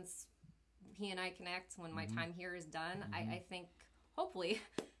 once he and I connect, when my time here is done, I think hopefully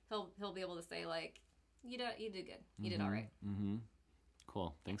he'll be able to say like, you did good, you did all right.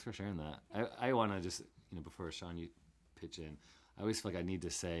 Cool. Thanks for sharing that. I want to just, you know, before Sean, you pitch in, I always feel like I need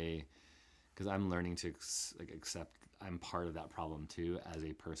to say, because I'm learning to accept I'm part of that problem too as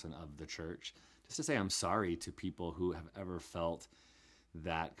a person of the church. Just to say I'm sorry to people who have ever felt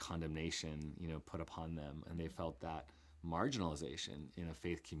that condemnation, you know, put upon them, and they felt that marginalization in a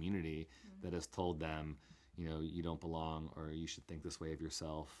faith community that has told them, you know, you don't belong or you should think this way of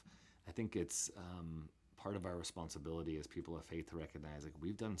yourself. I think it's part of our responsibility as people of faith to recognize like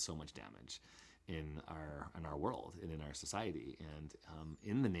we've done so much damage in our world and in our society and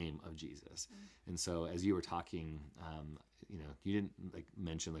in the name of Jesus. And so as you were talking, you know, you didn't like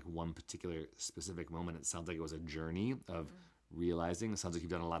mention like one particular specific moment. It sounds like it was a journey of realizing. It sounds like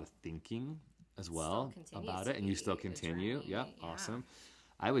you've done a lot of thinking as well about it, and you still continue. Yeah, awesome.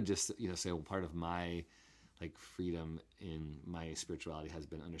 I would just, you know, say, well, part of my like freedom in my spirituality has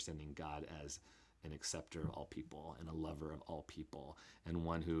been understanding God as an acceptor of all people and a lover of all people, and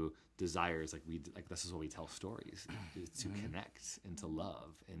one who desires, like this is what we tell stories, is to connect and to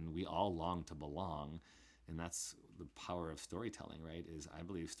love, and we all long to belong. And that's the power of storytelling, right? Is I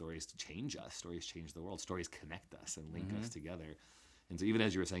believe stories change us, stories change the world, stories connect us and link us together. And so even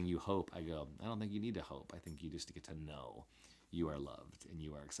as you were saying you hope, I go, I don't think you need to hope. I think you just get to know you are loved and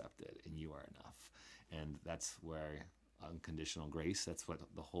you are accepted and you are enough. And that's where unconditional grace, that's what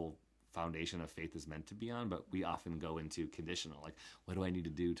the whole foundation of faith is meant to be on. But we often go into conditional, like, what do I need to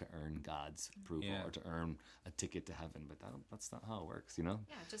do to earn God's approval or to earn a ticket to heaven? But that's not how it works, you know?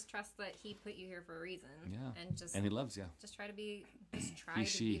 Yeah, just trust that he put you here for a reason. Yeah. And he loves you. Just try to be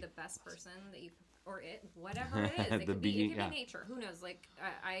the best person that you, or it, whatever it is. It could be nature. Who knows? Like,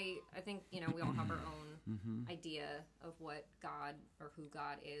 I think, you know, we all have our own idea of what God or who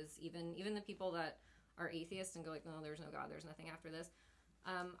God is. Even the people that are atheists and go like, no, there's no God, there's nothing after this.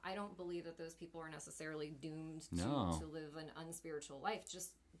 I don't believe that those people are necessarily doomed to live an unspiritual life.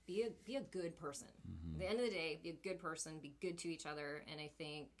 Just be a good person. At the end of the day, be a good person, be good to each other, and I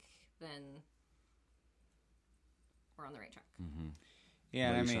think then we're on the right track.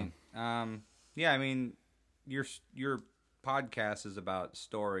 Yeah, I mean, your podcast is about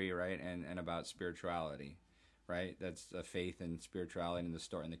story, right, and about spirituality. Right, that's a faith and spirituality and the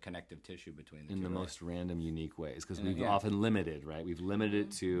story and the connective tissue between the two. In the most random, unique ways, because we've often limited, right? We've limited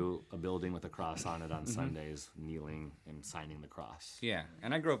it to a building with a cross on it on Sundays, kneeling and signing the cross. Yeah,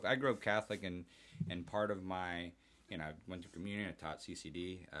 and I grew up Catholic, and part of my, you know, I went to communion, I taught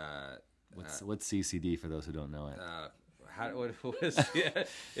CCD. What's CCD for those who don't know it?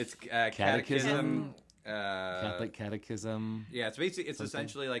 It's catechism. Catholic catechism. Yeah, it's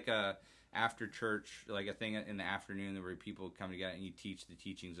essentially like a after church, like a thing in the afternoon where people come together and you teach the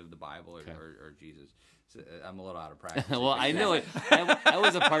teachings of the Bible or Jesus. So I'm a little out of practice. Well, I know it. I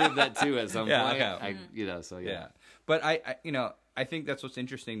was a part of that too at some point. Okay. But I think that's what's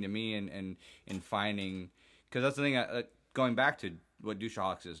interesting to me in finding, because that's the thing. Going back to what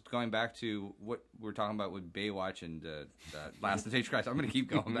Douchaholics is, going back to what we're talking about with Baywatch and Last Temptation of Christ. I'm going to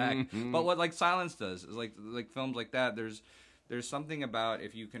keep going back. But what like Silence does is like films like that. There's something about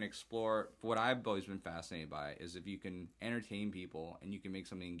if you can explore, what I've always been fascinated by is if you can entertain people and you can make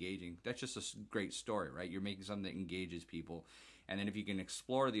something engaging, that's just a great story, right? You're making something that engages people. And then if you can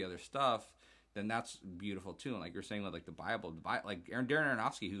explore the other stuff, then that's beautiful too. And like you're saying with like the Bible, like Darren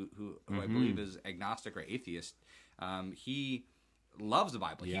Aronofsky, who I believe is agnostic or atheist, he loves the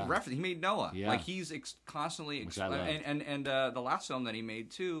Bible. Yeah. He made Noah. Yeah. Like he's constantly, and the last film that he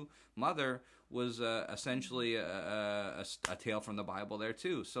made too, Mother, was essentially a tale from the Bible there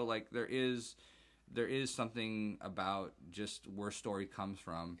too. So like there is there is something about just where story comes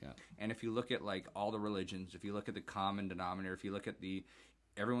from. Yeah. And if you look at like all the religions, if you look at the common denominator, if you look at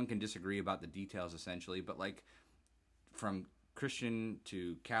everyone can disagree about the details essentially, but like from Christian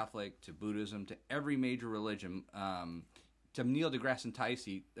to Catholic to Buddhism to every major religion, to Neil deGrasse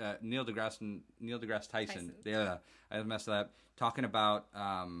Tyson. Yeah, I messed that up. Talking about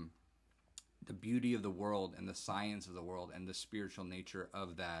the beauty of the world and the science of the world and the spiritual nature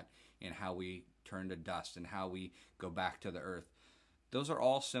of that, and how we turn to dust and how we go back to the earth. Those are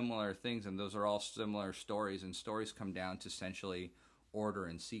all similar things, and those are all similar stories, and stories come down to essentially order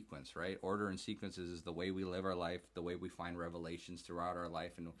and sequence, right? Order and sequences is the way we live our life, the way we find revelations throughout our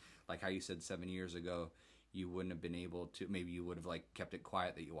life. And like how you said 7 years ago, you wouldn't have been able to, maybe you would have like kept it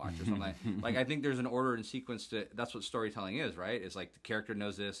quiet that you watch or something. Like I think there's an order and sequence to, that's what storytelling is, right? It's like the character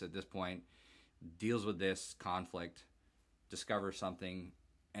knows this at this point, deals with this conflict, discovers something,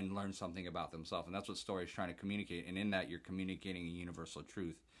 and learns something about themselves. And that's what story is trying to communicate. And in that, you're communicating a universal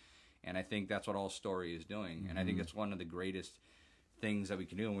truth. And I think that's what all story is doing. And I think it's one of the greatest things that we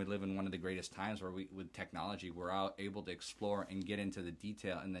can do. And we live in one of the greatest times where with technology, we're out able to explore and get into the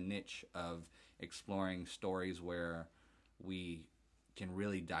detail and the niche of exploring stories where we can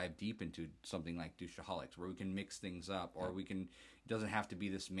really dive deep into something like Douchaholics, where we can mix things up, or we can, it doesn't have to be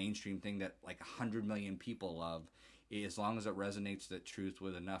this mainstream thing that like 100 million people love. As long as it resonates that truth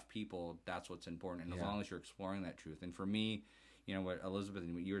with enough people, that's what's important. And as long as you're exploring that truth. And for me, you know, what Elizabeth,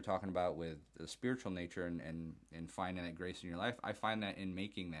 what you were talking about with the spiritual nature and finding that grace in your life, I find that in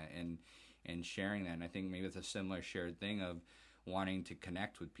making that and sharing that. And I think maybe it's a similar shared thing of wanting to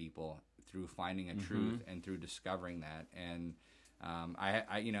connect with people through finding a truth and through discovering that. And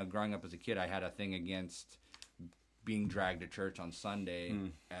I, you know, growing up as a kid, I had a thing against being dragged to church on Sunday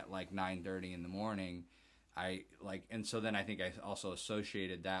at like 9:30 in the morning. And so then I think I also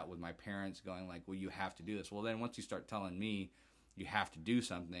associated that with my parents going like, well, you have to do this. Well, then once you start telling me you have to do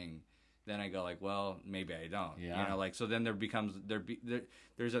something, then I go like, well, maybe I don't. Yeah. You know, like, so then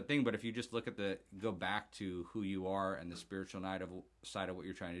there's a thing. But if you just look at go back to who you are and the spiritual side of what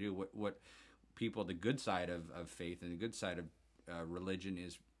you're trying to do, what people, the good side of faith and the good side of religion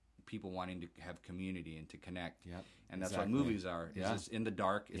is people wanting to have community and to connect. Yep, and that's exactly. what movies are. It's just in the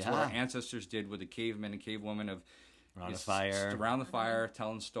dark. It's what our ancestors did with the cavemen and cavewomen of around the fire. Around the fire,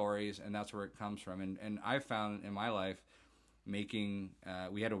 telling stories, and that's where it comes from. And I found in my life, making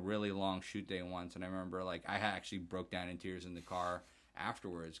we had a really long shoot day once, and I remember like I actually broke down in tears in the car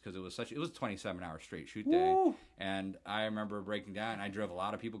afterwards because it was a 27-hour straight shoot day. And I remember breaking down, and I drove a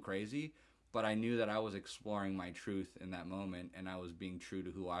lot of people crazy, but I knew that I was exploring my truth in that moment, and I was being true to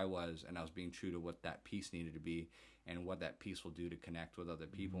who I was, and I was being true to what that piece needed to be and what that piece will do to connect with other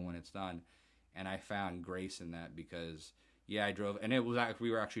people when it's done. And I found grace in that because I drove, and we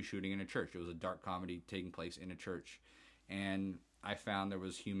were actually shooting in a church. It was a dark comedy taking place in a church. And I found there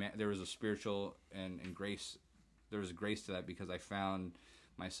was a spiritual and grace. There was grace to that because I found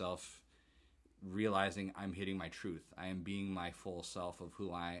myself realizing I'm hitting my truth. I am being my full self of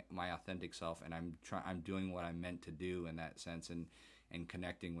my authentic self, and I'm doing what I'm meant to do in that sense, and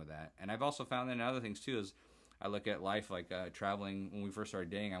connecting with that. And I've also found that in other things too, is I look at life like traveling. When we first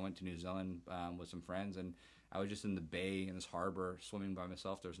started dating, I went to New Zealand with some friends, and I was just in the bay in this harbor swimming by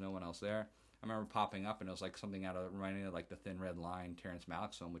myself. There was no one else there. I remember popping up, and it was like something reminding me of like The Thin Red Line, Terrence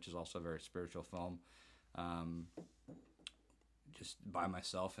Malick's film, which is also a very spiritual film. Just by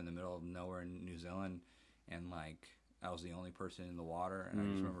myself in the middle of nowhere in New Zealand, and like I was the only person in the water, and I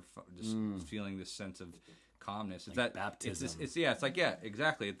just remember just feeling this sense of calmness. It's like that baptism. It's like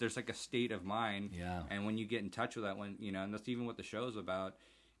exactly. There's like a state of mind, and when you get in touch with that, and that's even what the show's about,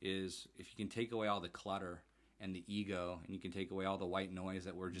 is if you can take away all the clutter and the ego, and you can take away all the white noise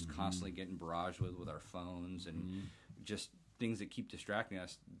that we're just constantly getting barraged with our phones and just things that keep distracting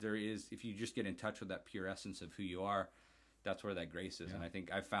us. If you just get in touch with that pure essence of who you are, that's where that grace is. And I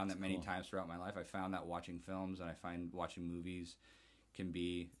think I've found that many times throughout my life. I found that watching films, and I find watching movies can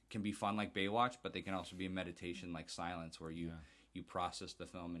be fun like Baywatch, but they can also be a meditation like silence, where you process the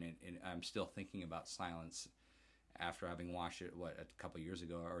film. And I'm still thinking about silence after having watched it a couple of years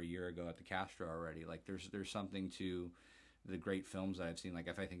ago or a year ago at the Castro already. Like there's something to the great films that I've seen. Like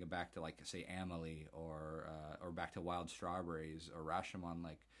if I think back to like say Amelie or back to Wild Strawberries or Rashomon,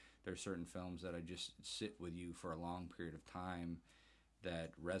 like there's certain films that I just sit with you for a long period of time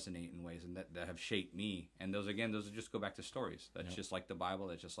that resonate in ways and that have shaped me. And those just go back to stories. That's just like the Bible.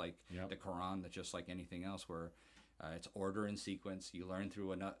 That's just like the Quran. That's just like anything else where it's order and sequence. You learn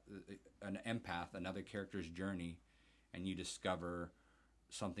through an empath, another character's journey, and you discover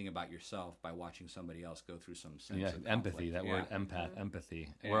something about yourself by watching somebody else go through some sense of empathy. conflict. That word empath, empathy.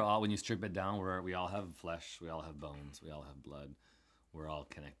 Yeah. We're all, when you strip it down, we all have flesh, we all have bones, we all have blood. We're all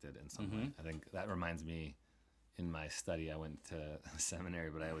connected in some way. I think that reminds me, in my study, I went to seminary,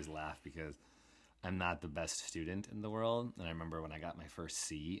 but I always laugh because I'm not the best student in the world. And I remember when I got my first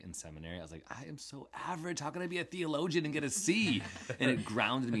C in seminary, I was like, I am so average. How can I be a theologian and get a C? And it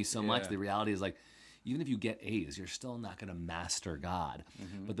grounded me so much. The reality is, like, even if you get A's, you're still not going to master God.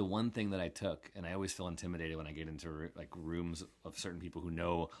 But the one thing that I took, and I always feel intimidated when I get into like rooms of certain people who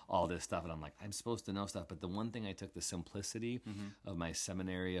know all this stuff, and I'm like, I'm supposed to know stuff. But the one thing I took, the simplicity of my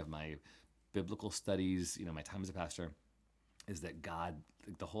seminary, of my biblical studies, you know, my time as a pastor, is that God,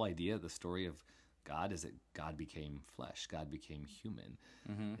 the whole idea, the story of God is that God became flesh. God became human.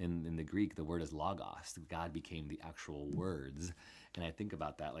 In the Greek, the word is logos. God became the actual words. And I think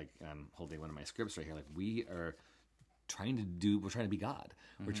about that, like, I'm holding one of my scripts right here. Like, we're trying to be God.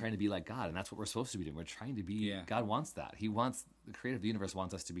 We're trying to be like God. And that's what we're supposed to be doing. We're trying to be, God wants that. He wants, the creator of the universe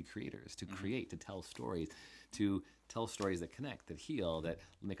wants us to be creators, to create, to tell stories that connect, that heal, that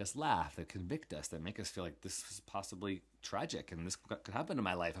make us laugh, that convict us, that make us feel like this is possibly tragic and this could happen in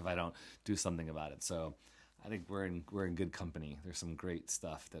my life if I don't do something about it. So I think we're in good company. There's some great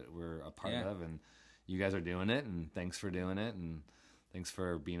stuff that we're a part of, and you guys are doing it, and thanks for doing it, and thanks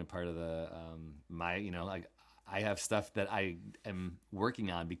for being a part of the I have stuff that I am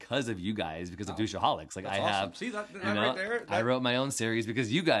working on because of you guys, because of Douchaholics. Like, That's I awesome. have, See that right there? I wrote my own series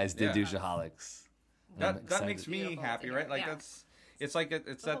because you guys did Douchaholics. That makes me happy, right? Like it's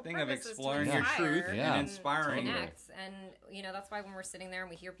that thing of exploring your truth and inspiring. Connect. And that's why when we're sitting there and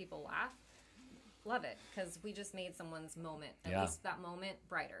we hear people laugh, love it, because we just made someoe's moment, at least that moment,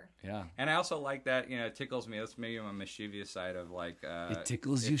 brighter. Yeah. And I also like that, it tickles me. That's maybe my mischievous side of, like... it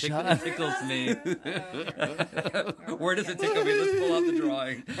tickles you, Sean? It tickles me. Where does it tickle me? Let's pull out the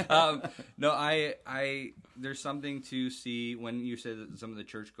drawing. No, there's something to see when you said that some of the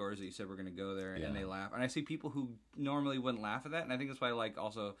churchgoers that you said we're going to go there and they laugh. And I see people who normally wouldn't laugh at that. And I think that's why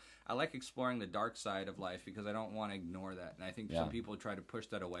I like exploring the dark side of life, because I don't want to ignore that. And I think some people try to push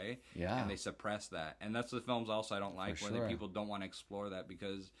that away and they suppress that. And that's the films also I don't like, where the people don't want to explore that,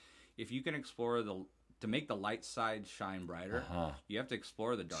 because if you can explore to make the light side shine brighter, you have to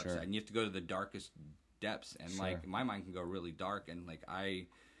explore the dark side, and you have to go to the darkest depths. And like, my mind can go really dark, and like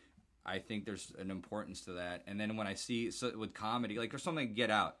I think there's an importance to that. And then when I see with comedy, like there's something like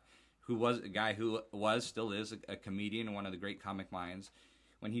Get Out, who was a guy who still is a comedian and one of the great comic minds.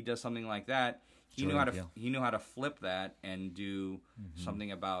 When he does something like that, he knew how to flip that and do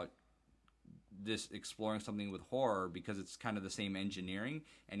something about this, exploring something with horror, because it's kind of the same engineering,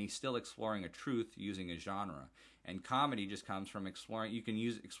 and he's still exploring a truth using a genre. And comedy just comes from exploring. You can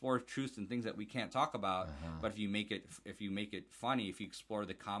explore truths and things that we can't talk about, but if you make it funny, if you explore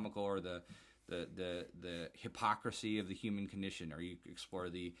the comical or the hypocrisy of the human condition, or you explore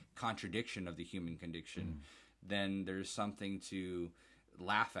the contradiction of the human condition, then there's something to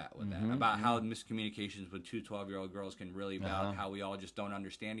laugh at with that, about how miscommunications with two 12-year-old girls can really about how we all just don't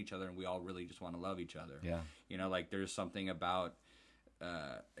understand each other, and we all really just want to love each other. Like there's something about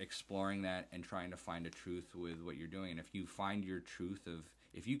exploring that and trying to find a truth with what you're doing. And if you find your truth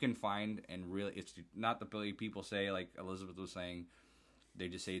if you can find, and really, it's not the way people say, like Elizabeth was saying, they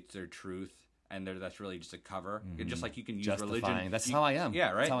just say it's their truth, and that's really just a cover. Just like you can use religion. That's how I am.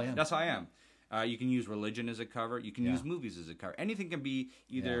 Yeah, right? That's how I am. You can use religion as a cover. You can use movies as a cover. Anything can be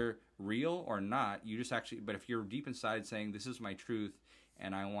either real or not. You just actually, but if you're deep inside saying, this is my truth,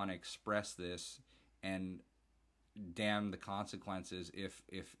 and I want to express this, and damn the consequences if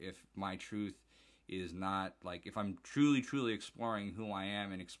my truth is not, like, if I'm truly exploring who I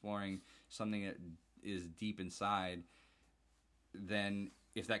am and exploring something that is deep inside, then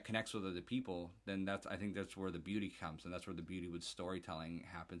if that connects with other people, then I think that's where the beauty comes, and that's where the beauty with storytelling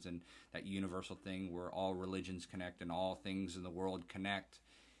happens, and that universal thing where all religions connect and all things in the world connect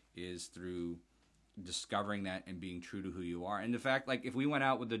is through discovering that and being true to who you are. And the fact, like, if we went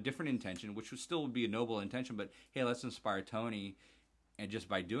out with a different intention, which would still be a noble intention, but hey, let's inspire Tony, and just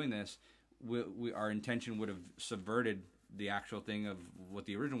by doing this, our intention would have subverted the actual thing of what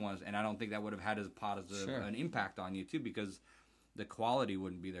the original was, and I don't think that would have had as positive an impact on you too, because the quality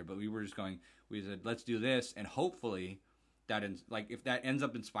wouldn't be there. But we said, let's do this, and hopefully if that ends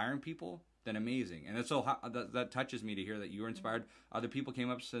up inspiring people, then amazing. And that's that touches me to hear that you were inspired. Other people came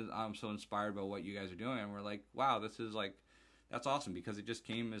up and said, I'm so inspired by what you guys are doing, and we're like, wow, this is like, that's awesome, because it just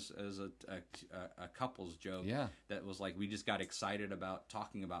came as a couple's joke. That was like, we just got excited about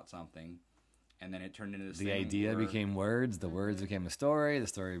talking about something, and then it turned into this The thing idea where- became words. The words became a story. The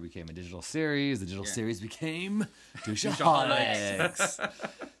story became a digital series. The digital series became Douchaholics.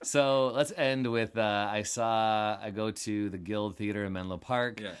 So let's end with I go to the Guild Theater in Menlo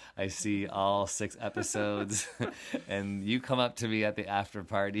Park. Yeah. I see all 6 episodes, and you come up to me at the after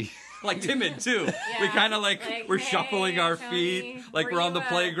party. like timid too. We kind of like we're hey, shuffling our Tony, feet like were we're on you, the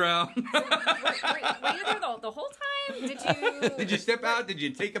playground. were you there the whole time? Did you? Did you step out? Did you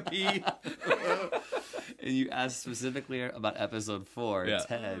take a pee? And you asked specifically about episode 4, Yeah.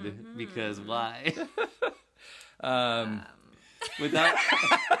 Ted, because why? Without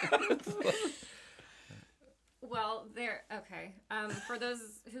Well, there. Okay. For those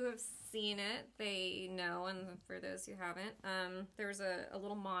who have seen it, they know, and for those who haven't, there's a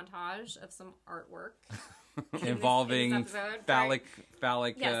little montage of some artwork involving in this episode,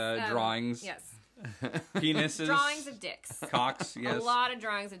 phallic Yes, drawings, Yes. penises, Drawings of dicks. cocks. Yes. A lot of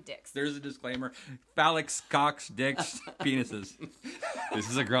drawings of dicks. There's a disclaimer: phallics, cocks, dicks, penises. This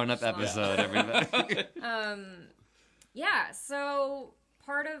is a grown-up episode, everybody. Yeah, so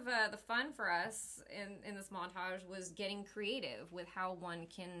part of the fun for us in this montage was getting creative with how one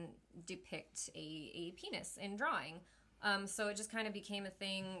can depict a penis in drawing. So it just kind of became a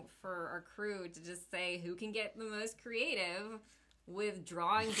thing for our crew to just say who can get the most creative with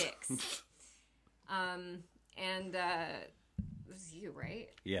drawing dicks. It was you, right?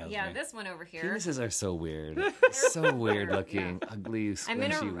 Yeah, it was Yeah, me. this one over here. Penises are so weird. So weird looking, ugly, squishy, I'm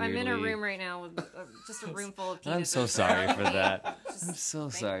in a weirdly. room right now with just a room full of penises. I'm so sorry for that. I'm so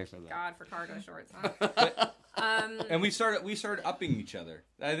sorry for that. God for cargo shorts. Huh? And we started upping each other.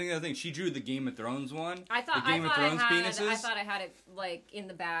 I think the thing she drew the Game of Thrones one. I thought the Game of Thrones penises. I thought I had it like in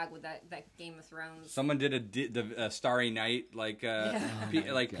the bag with that Game of Thrones. Someone did the Starry Night like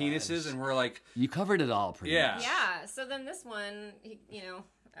penises, and we're like, you covered it all pretty much. Yeah. So then this one,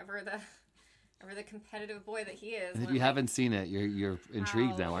 ever the competitive boy that he is. If you haven't seen it, you're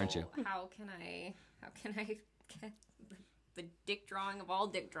intrigued now, aren't you? How can I get the dick drawing of all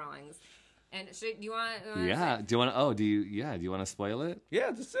dick drawings? And do you want? Yeah. Do you want to? Do you want to spoil it?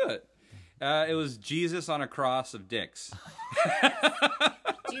 yeah, just do it. It was Jesus on a cross of dicks.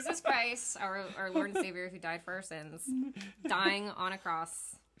 Jesus Christ, our Lord and Savior, who died for our sins, dying on a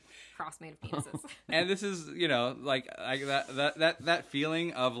cross made of penises. And this is, like that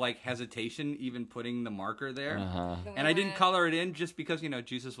feeling of like hesitation, even putting the marker there. Uh-huh. And I didn't color it in just because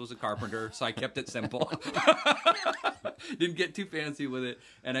Jesus was a carpenter, so I kept it simple. Didn't get too fancy with it,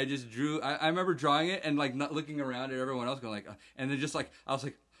 and I just drew. I remember drawing it and like not looking around at everyone else, going like, and then just like I was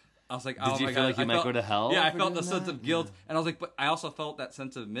like, Did oh you my feel God. like you might go to hell? Yeah, I for felt the doing sense that? of guilt, and I was like, but I also felt that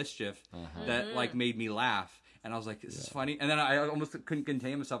sense of mischief that like made me laugh, and I was like, this is funny, and then I almost couldn't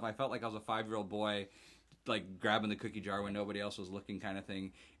contain myself. I felt like I was a 5-year-old boy, like grabbing the cookie jar when nobody else was looking, kind of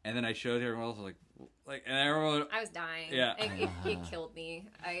thing. And then I showed everyone else, like, and everyone. I was dying. Yeah. It killed me.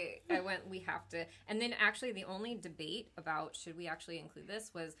 I went, we have to. And then actually the only debate about should we actually include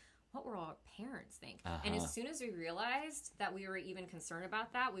this was what will our parents think? And as soon as we realized that we were even concerned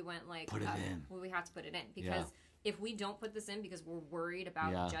about that, we went like, Put it in. Well, we have to put it in because if we don't put this in because we're worried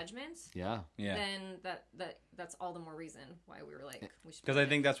about judgment, then that's all the more reason why we were like, we should. Because I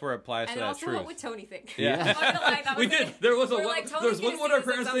think that's where it applies to and that also, truth. what would Tony think? Yeah. I'm not gonna lie, that We was did. it. There was We were like, what Tony's would gonna our see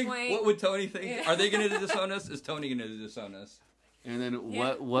this parents at think? some point. What would Tony think? Yeah. Are they going to disown us? Is Tony going to disown us? And then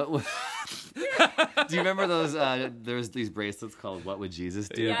what do you remember those there's these bracelets called What Would Jesus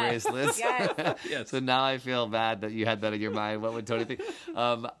Do bracelets? Yes. So now I feel bad that you had that in your mind. What would Tony think?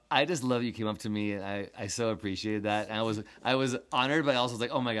 I just love you came up to me, and I so appreciated that. And I was honored, but I also was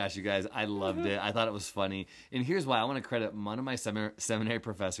like, oh my gosh, you guys, I loved it. I thought it was funny. And here's why. I want to credit one of my seminary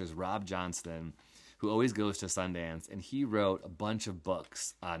professors, Rob Johnston, who always goes to Sundance, and he wrote a bunch of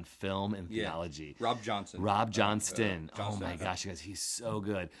books on film and theology. Rob Johnson. Rob Johnston. Oh my gosh, you guys, he's so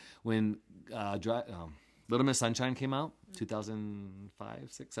good. When Little Miss Sunshine came out,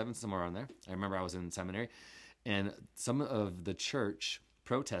 2005, 6, 7, somewhere around there. I remember I was in seminary, and some of the church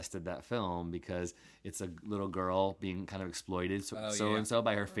protested that film because it's a little girl being kind of exploited so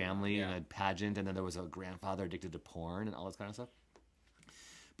by her family in a pageant, and then there was a grandfather addicted to porn and all this kind of stuff.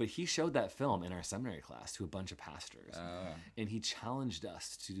 But he showed that film in our seminary class to a bunch of pastors. And he challenged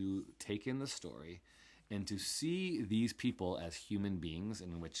us to take in the story and to see these people as human beings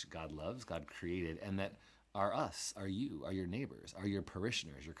in which God loves, God created, and that are us, are you, are your neighbors, are your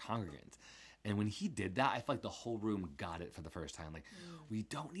parishioners, your congregants. And when he did that, I felt like the whole room got it for the first time. Like, we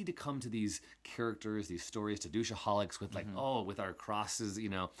don't need to come to these characters, these stories, to douchaholics with like, with our crosses,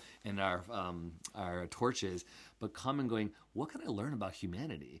 and our torches, but come and going, what can I learn about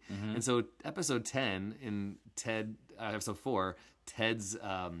humanity? And so episode 10 in episode 4, Ted's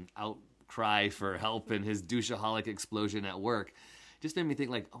cry for help and his douchaholic explosion at work just made me think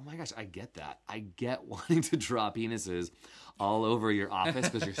like, oh my gosh, I get that. I get wanting to draw penises all over your office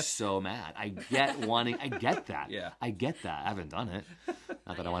because you're so mad. I get that. Yeah. I get that. I haven't done it.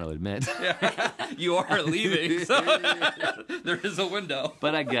 Not that I want to admit. You are leaving, so there is a window.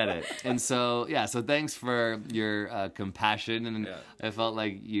 But I get it. And so, so thanks for your compassion. And I felt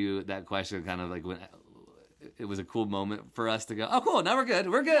like that question kind of like when it was a cool moment for us to go, oh, cool, now we're good.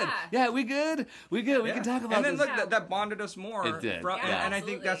 We're good. Yeah, we good. We good. We can talk about this. And then this. that bonded us more. It did. And I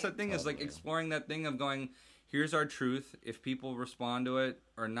think that's the thing is like exploring that thing of going, here's our truth. If people respond to it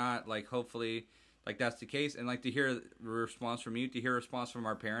or not, like hopefully like that's the case. And like to hear a response from you, to hear a response from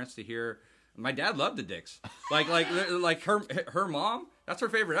our parents, to hear my dad loved the Dicks. Like her mom, that's her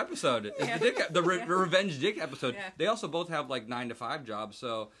favorite episode. Is the Revenge Dick episode. Yeah. They also both have like 9-to-5 jobs,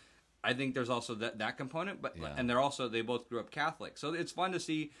 so I think there's also that component, but and they both grew up Catholic, so it's fun to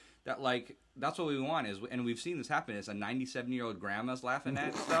see that like that's what we want is, and we've seen this happen. Is a 97-year-old grandma's laughing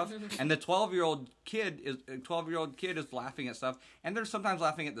at stuff, and the 12-year-old kid is laughing at stuff, and they're sometimes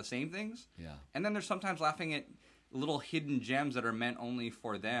laughing at the same things, and then they're sometimes laughing at little hidden gems that are meant only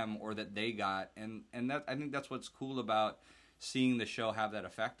for them or that they got, and that I think that's what's cool about seeing the show have that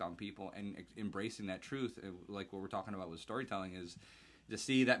effect on people and embracing that truth, like what we're talking about with storytelling is. To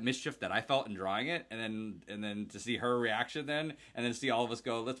see that mischief that I felt in drawing it, and then to see her reaction, and then see all of us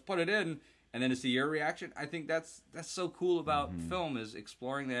go, let's put it in, and then to see your reaction, I think that's so cool about film is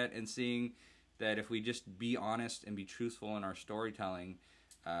exploring that and seeing that if we just be honest and be truthful in our storytelling,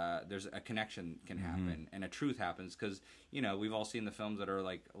 there's a connection can happen and a truth happens because we've all seen the films that are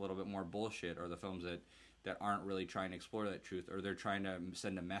like a little bit more bullshit or the films that aren't really trying to explore that truth or they're trying to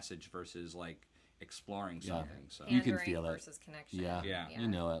send a message versus like exploring something. So you can feel it. Versus connection. Yeah. You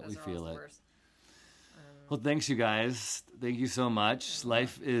know it. We feel it. Well, thanks, you guys. Thank you so much.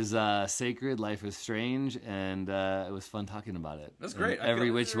 Life is sacred. Life is strange, and it was fun talking about it. That's great.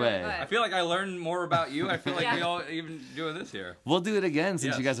 Every which way. I feel like I learned more about you. I feel like we all even doing this here. We'll do it again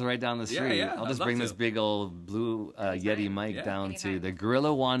since you guys are right down the street. Yeah, I'll just bring this big old blue Yeti mic down to the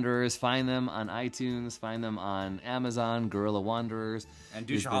Gorilla Wanderers. Find them on iTunes. Find them on Amazon. Gorilla Wanderers and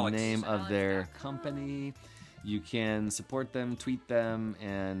is the name of their company. You can support them, tweet them,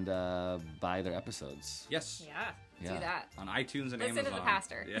 and buy their episodes. Yes. Yeah. Do that. On iTunes and Listen Amazon. To the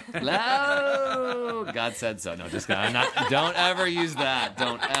pastor. No, God said so. No, just kidding. Don't ever use that.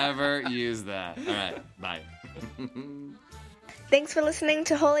 Don't ever use that. All right. Bye. Thanks for listening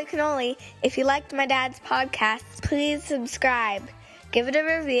to Holy Cannoli. If you liked my dad's podcast, please subscribe, give it a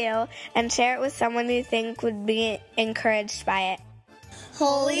review, and share it with someone you think would be encouraged by it.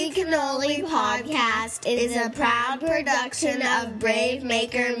 Holy Cannoli Podcast is a proud production of Brave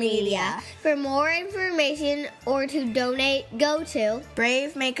Maker Media. For more information or to donate, go to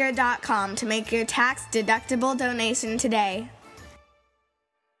bravemaker.com to make your tax-deductible donation today.